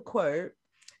just saw the quote,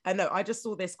 and no, I just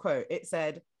saw this quote. It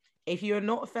said, if you are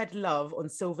not fed love on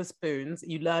silver spoons,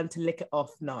 you learn to lick it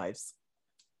off knives.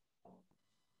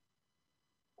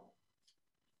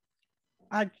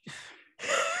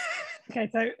 Okay,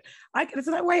 so there's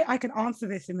no way I can answer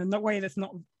this in a way that's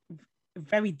not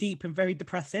very deep and very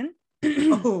depressing.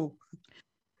 Oh,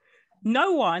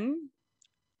 no one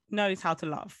knows how to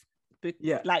love.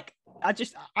 yeah. Like, I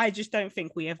just don't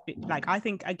think we have been, like, I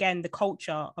think, again, the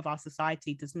culture of our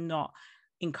society does not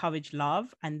encourage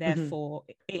love, and therefore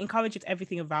it encourages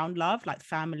everything around love, like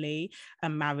family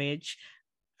and marriage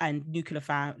and nuclear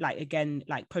family, like, again,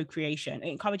 like procreation. It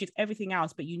encourages everything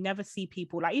else, but you never see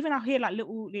people, like, even out here, like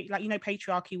little, like, you know,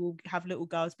 patriarchy will have little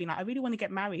girls being like, I really want to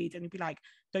get married, and you'd be like,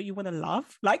 don't you want to love?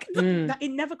 Like, that it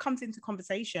never comes into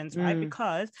conversations, right?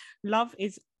 Because love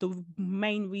is the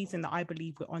main reason that I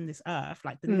believe we're on this earth,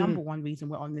 like the number one reason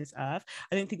we're on this earth.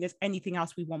 I don't think there's anything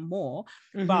else we want more.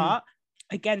 But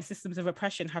again, systems of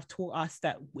oppression have taught us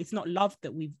that it's not love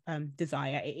that we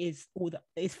desire, it is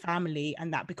it's family,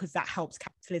 and that, because that helps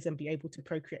capitalism be able to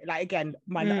procreate. Like, again,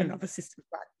 another system,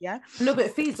 yeah. No, but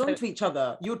it feeds onto each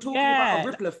other. You're talking about a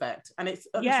ripple effect, and it's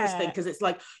interesting because it's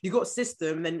like you got a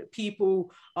system, and then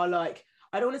people are like,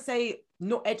 I don't want to say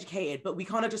not educated, but we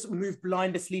kind of just move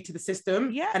blindly to the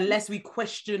system unless we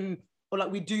question, or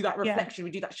like we do that reflection,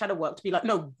 we do that shadow work to be like,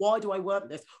 no, why do I want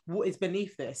this? What is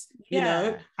beneath this? You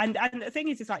know? And the thing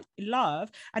is, it's like love.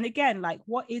 And again, like,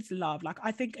 what is love? Like,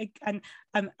 I think, and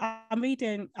I'm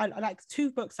reading, like, two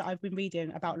books that I've been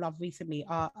reading about love recently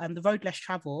are The Road Less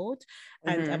Traveled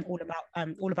and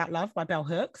All About Love by Bell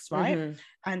Hooks, right?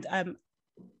 And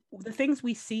the things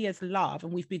we see as love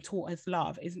and we've been taught as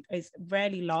love is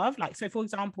rarely love. Like, so for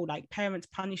example, like parents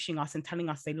punishing us and telling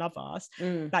us they love us,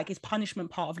 like, is punishment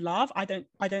part of love? I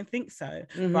don't think so,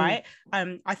 right?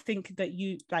 I think that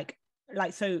you like,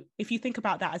 so if you think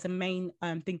about that as a main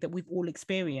thing that we've all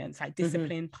experienced, like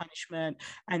discipline, punishment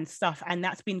and stuff, and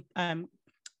that's been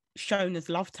shown as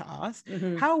love to us,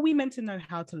 how are we meant to know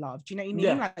how to love? Do you know what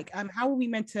I mean? Like, how are we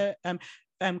meant to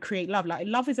create love? Like,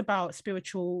 love is about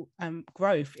spiritual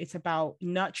growth. It's about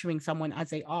nurturing someone as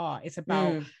they are. It's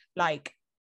about like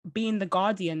being the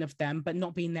guardian of them, but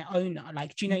not being their owner.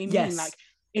 Like, do you know what I mean? Like,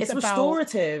 it's about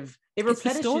restorative. It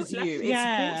replenishes you. It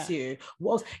supports you.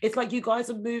 It's like you guys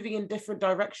are moving in different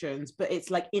directions, but it's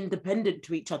like independent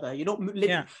to each other. You're not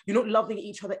you're not loving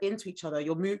each other into each other.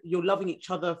 You're loving each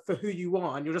other for who you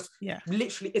are, and you're just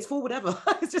literally, it's for whatever.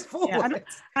 It's just for and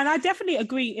I definitely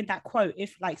agree in that quote.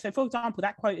 If, like, so for example,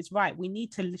 that quote is right. We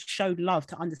need to show love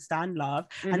to understand love.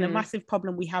 And the massive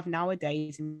problem we have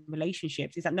nowadays in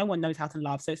relationships is that no one knows how to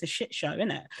love. So it's a shit show,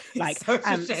 isn't it? Like,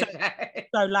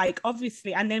 so like,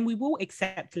 obviously, and then we will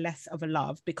accept less of a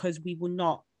love because we will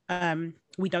not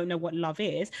we don't know what love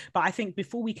is. But I think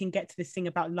before we can get to this thing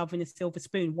about love in a silver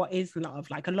spoon, what is love?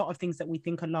 Like, a lot of things that we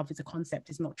think are love as a concept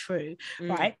is not true,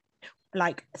 right?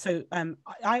 Like, so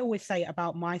I always say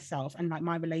about myself and like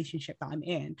my relationship that I'm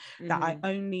in, that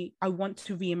I want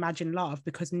to reimagine love,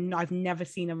 because I've never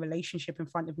seen a relationship in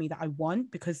front of me that I want,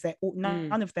 because they're all,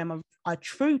 none of them are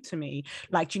true to me.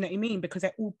 Like, do you know what I mean? Because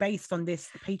they're all based on this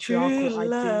patriarchal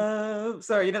idea.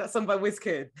 Sorry, you know that song by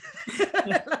Wizkid?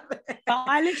 But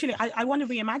I want to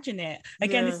reimagine it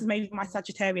again. This is maybe my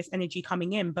Sagittarius energy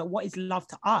coming in, but what is love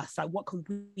to us? Like, what can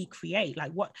we create?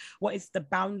 Like, what is the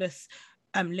boundless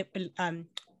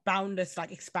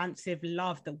like expansive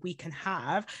love that we can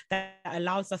have that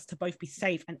allows us to both be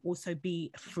safe and also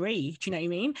be free? Do you know what I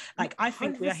mean? Like, I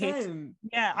think 100%. We're here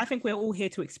I think we're all here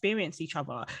to experience each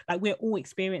other. Like, we're all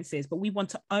experiences, but we want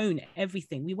to own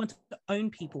everything. We want to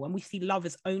own people, and we see love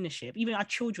as ownership. Even our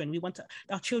children,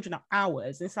 our children are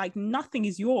ours. It's like, nothing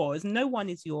is yours, no one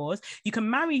is yours. You can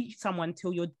marry someone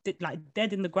till you're like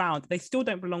dead in the ground, they still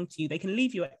don't belong to you. They can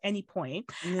leave you at any point.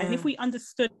 And if we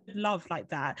understood love like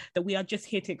that we are just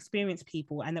here to experience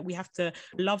people, and that we have to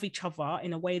love each other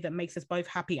in a way that makes us both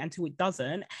happy until it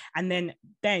doesn't, and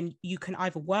then you can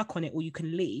either work on it or you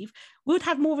can leave, we would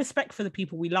have more respect for the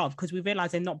people we love, because we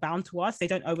realize they're not bound to us, they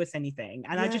don't owe us anything.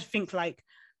 And I just think like,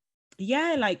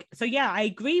 I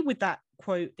agree with that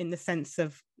quote in the sense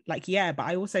of like, but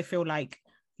I also feel like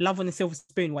love on a silver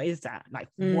spoon, what is that? Like,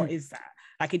 what is that?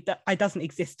 Like, it doesn't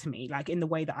exist to me, like, in the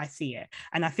way that I see it.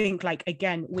 And I think, like,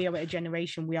 again, we are a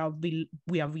generation, we are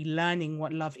relearning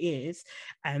what love is.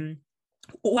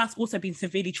 That's also been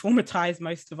severely traumatized,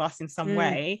 most of us in some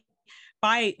way,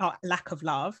 by our lack of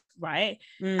love, right?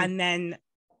 And then,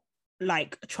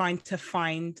 like, trying to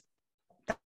find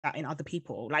that in other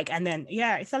people, like, and then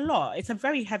it's a lot. It's a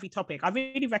very heavy topic. I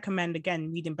really recommend,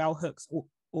 again, reading Bell Hooks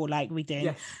or like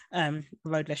reading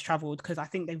Road Less Traveled, because I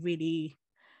think they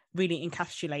really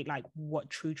encapsulate like what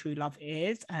true love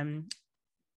is.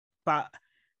 But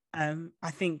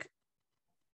I think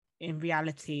in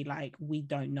reality, like, we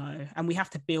don't know, and we have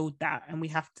to build that, and we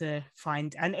have to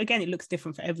find, and again, it looks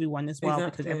different for everyone as well,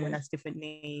 because everyone has different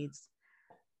needs.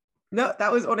 No,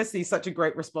 that was honestly such a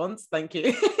great response. Thank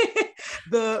you.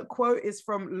 The quote is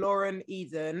from Lauren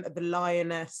Eden, The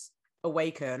Lioness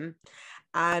Awaken.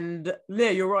 And yeah,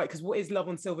 you're right. Because what is love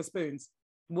on silver spoons?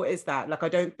 What is that? Like, I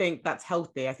don't think that's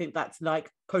healthy. I think that's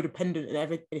like codependent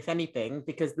in if anything,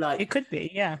 because like it could be,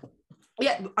 yeah.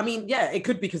 Yeah, I mean, yeah, it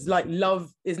could, because like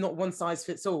love is not one size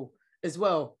fits all as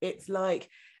well. It's like,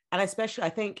 and especially I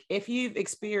think if you've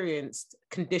experienced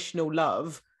conditional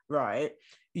love, right,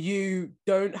 you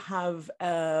don't have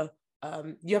a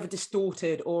you have a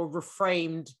distorted or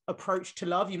reframed approach to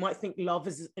love. You might think love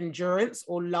as endurance,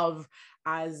 or love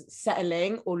as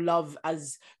settling, or love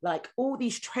as like all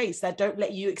these traits that don't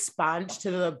let you expand to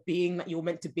the being that you're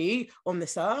meant to be on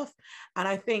this earth. And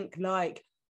I think like,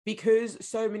 because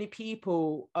so many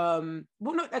people well,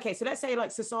 not okay, so let's say like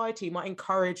society might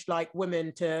encourage like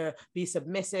women to be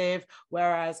submissive,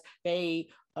 whereas they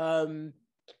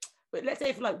but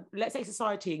let's say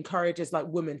society encourages like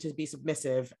women to be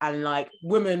submissive, and like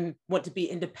women want to be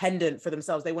independent for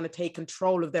themselves, they want to take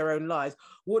control of their own lives.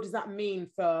 What does that mean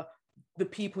for the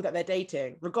people that they're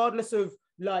dating, regardless of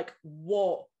like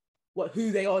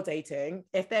who they are dating?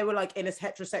 If they were like in a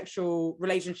heterosexual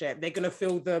relationship, they're gonna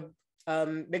feel that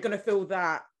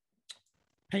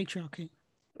patriarchy.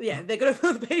 Yeah, they're gonna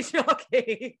feel the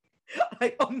patriarchy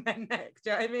like on their neck. Do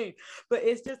you know what I mean? But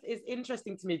it's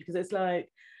interesting to me, because it's like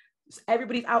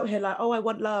everybody's out here like, oh, I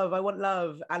want love,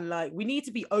 and like we need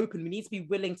to be open, we need to be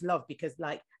willing to love, because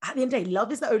like at the end of the day,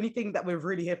 love is the only thing that we're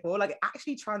really here for. Like it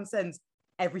actually transcends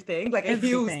everything, like it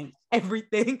heals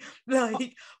everything.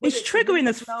 Like it's triggering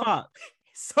as fuck.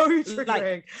 So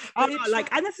triggering.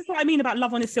 Like, and this is what I mean about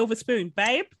love on a silver spoon,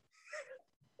 babe.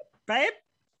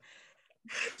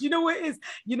 Do you know what it is?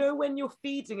 You know when you're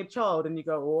feeding a child and you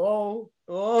go,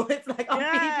 oh, it's like,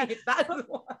 I'm feeding it. That's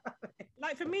what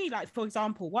like for me, like for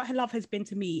example, what her love has been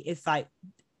to me is like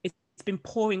it's been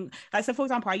pouring. Like, so for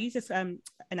example, I use this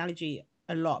analogy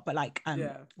a lot, but like when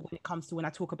it comes to when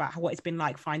I talk about what it's been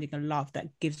like finding a love that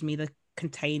gives me the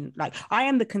like I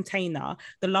am the container,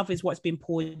 the love is what's been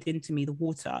poured into me, the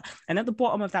water, and at the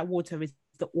bottom of that water is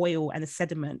the oil and the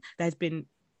sediment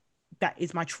that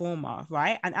is my trauma,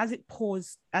 right? And as it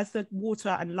pours, as the water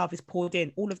and love is poured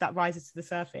in, all of that rises to the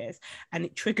surface and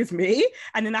it triggers me.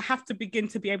 And then I have to begin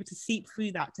to be able to seep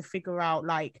through that to figure out,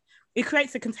 like, it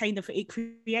creates a container it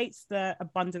creates the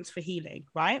abundance for healing,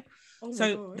 right?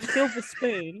 So the silver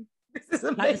spoon, this is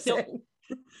amazing.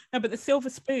 No, but the silver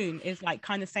spoon is like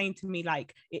kind of saying to me,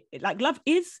 like, like love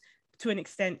is to an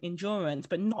extent endurance,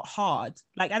 but not hard.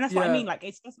 Like, and that's what I mean. Like,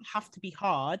 it doesn't have to be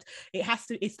hard.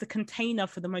 It's the container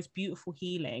for the most beautiful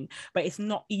healing, but it's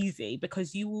not easy,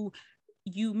 because you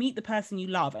meet the person you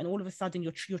love, and all of a sudden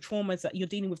your traumas, that you're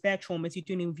dealing with their traumas, you're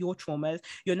dealing with your traumas,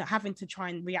 you're not having to try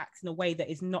and react in a way that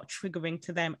is not triggering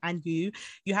to them, and you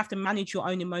have to manage your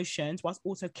own emotions whilst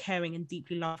also caring and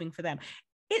deeply loving for them.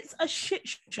 It's a shit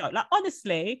show. Like,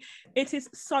 honestly, it is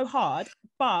so hard,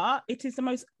 but it is the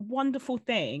most wonderful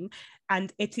thing.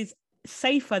 And it is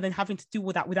safer than having to do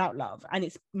all that without love. And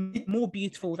it's more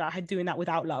beautiful that doing that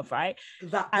without love, right?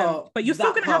 But you're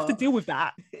still going to have to deal with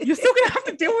that. You're still going to have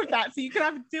to deal with that. So you can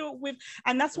have to deal with,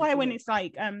 and that's why when it's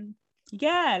like,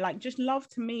 like just love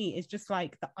to me is just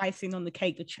like the icing on the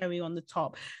cake, the cherry on the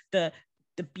top, the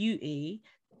beauty,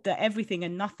 the everything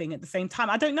and nothing at the same time.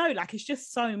 I don't know, like it's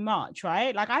just so much,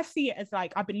 right? Like I see it as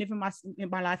like I've been living my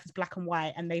life as black and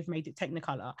white, and they've made it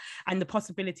technicolor, and the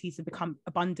possibilities have become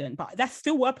abundant, but there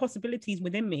still were possibilities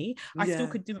within me. I still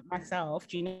could do it myself,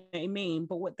 do you know what I mean?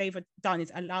 But what they've done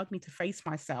is allowed me to face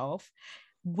myself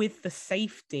with the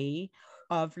safety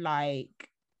of like,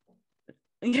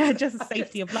 just the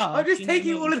safety of love. I'm just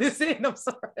taking all of this in. I'm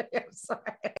sorry.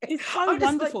 It's so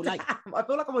wonderful. Like, I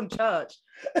feel like I'm on church.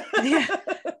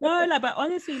 No, like, but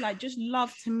honestly, like, just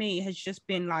love to me has just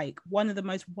been like one of the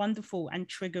most wonderful and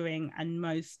triggering and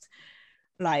most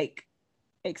like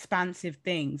expansive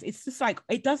things. It's just like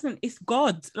it's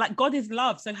God. Like, God is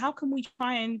love. So how can we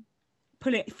try and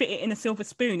fit it in a silver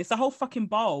spoon? It's the whole fucking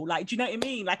bowl. Like, do you know what I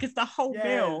mean? Like, it's the whole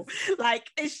meal. Like,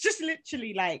 it's just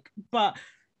literally like, but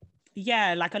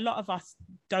yeah, like a lot of us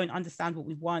don't understand what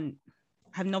we want,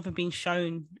 have never been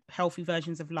shown healthy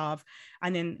versions of love,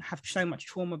 and then have so much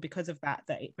trauma because of that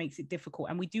it makes it difficult,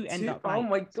 and we do end up like, oh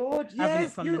my God, having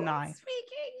it from the knife.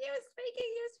 You were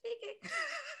speaking.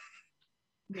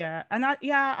 Yeah, and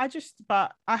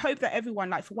but I hope that everyone,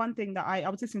 like, for one thing, that I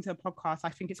was listening to a podcast, I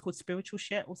think it's called Spiritual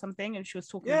Shit or something, and she was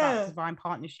talking about divine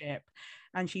partnership,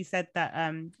 and she said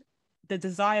that the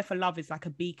desire for love is like a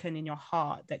beacon in your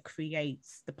heart that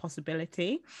creates the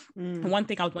possibility. And one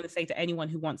thing I would want to say to anyone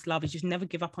who wants love is just never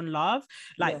give up on love.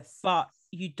 Like, but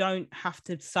you don't have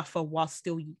to suffer while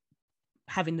still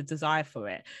having the desire for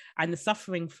it, and the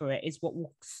suffering for it is what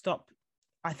will stop.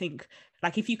 I think,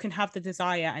 like, if you can have the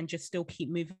desire and just still keep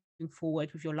moving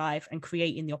forward with your life and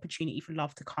creating the opportunity for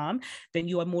love to come, then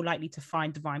you are more likely to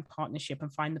find divine partnership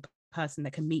and find the person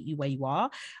that can meet you where you are.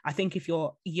 I think if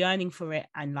you're yearning for it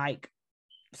and like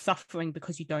suffering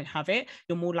because you don't have it,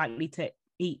 you're more likely to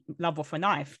eat love off a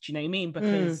knife. Do you know what I mean?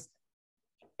 Because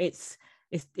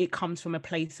it comes from a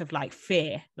place of like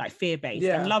fear based,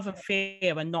 and love and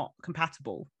fear are not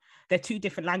compatible. They're two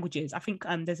different languages. I think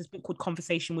there's this book called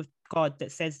Conversation with God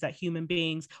that says that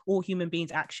all human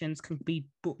beings' actions can be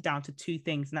brought down to two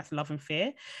things, and that's love and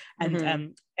fear.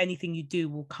 And anything you do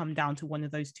will come down to one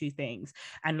of those two things.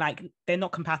 And like, they're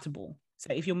not compatible.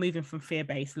 So if you're moving from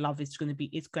fear-based, love is going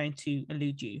to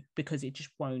elude you, because it just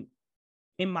won't,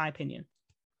 in my opinion.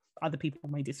 Other people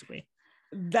may disagree.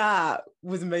 That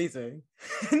was amazing.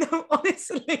 No,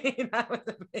 honestly, that was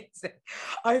amazing.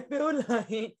 I feel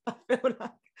like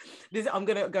this. I'm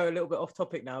gonna go a little bit off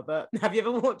topic now, but have you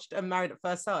ever watched Married at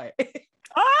First Sight?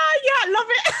 Oh yeah, I love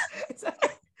it.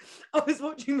 I was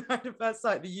watching Married at First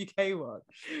Sight, the UK one,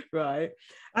 right?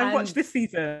 I watched this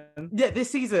season. Yeah,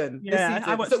 this season. Yeah,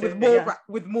 I watched it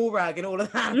with Morag and all of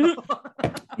that.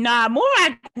 Nah,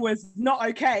 Morag was not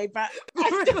okay, but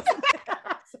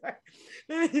sorry.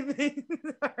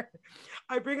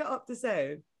 I bring it up to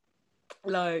say,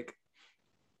 like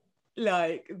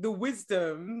the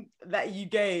wisdom that you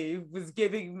gave was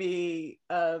giving me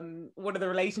one of the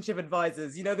relationship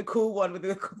advisors, you know, the cool one with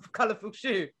the colorful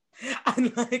shoe.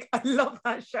 And like, I love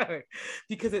that show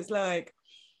because it's like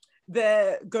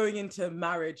they're going into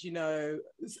marriage, you know,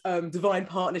 divine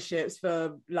partnerships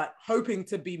for like hoping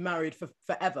to be married for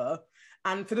forever.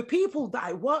 And for the people that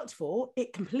I worked for,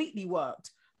 it completely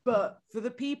worked. But for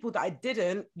the people that I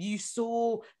didn't, you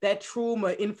saw their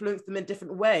trauma influence them in a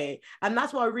different way. And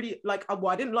that's why I really like,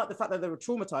 well, I didn't like the fact that they were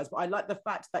traumatized, but I like the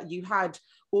fact that you had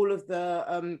all of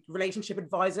the relationship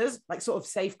advisors, like sort of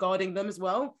safeguarding them as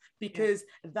well, because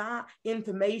that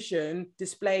information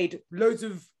displayed loads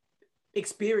of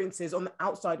experiences on the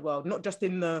outside world, not just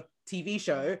in the TV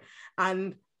show.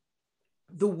 And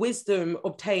the wisdom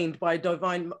obtained by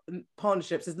divine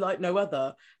partnerships is like no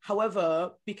other.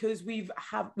 However, because we've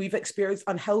experienced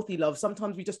unhealthy love,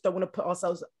 sometimes we just don't want to put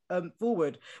ourselves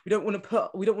forward. We don't want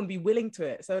to be willing to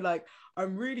it. So like,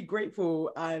 I'm really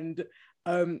grateful and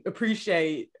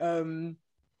appreciate you're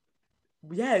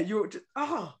just,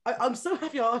 I'm so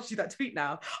happy I asked you that tweet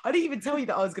now. I didn't even tell you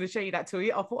that I was going to show you that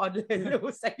tweet. I thought I'd a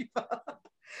little safer.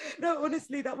 No,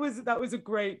 honestly, that was a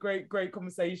great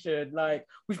conversation. Like,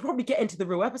 we should probably get into the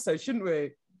real episode, shouldn't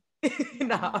we?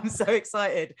 Nah, I'm so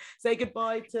excited. Say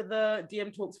goodbye to the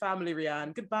DM Talks family,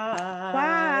 Rianne. Goodbye.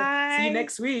 Bye. See you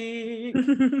next week.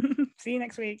 See you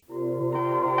next week.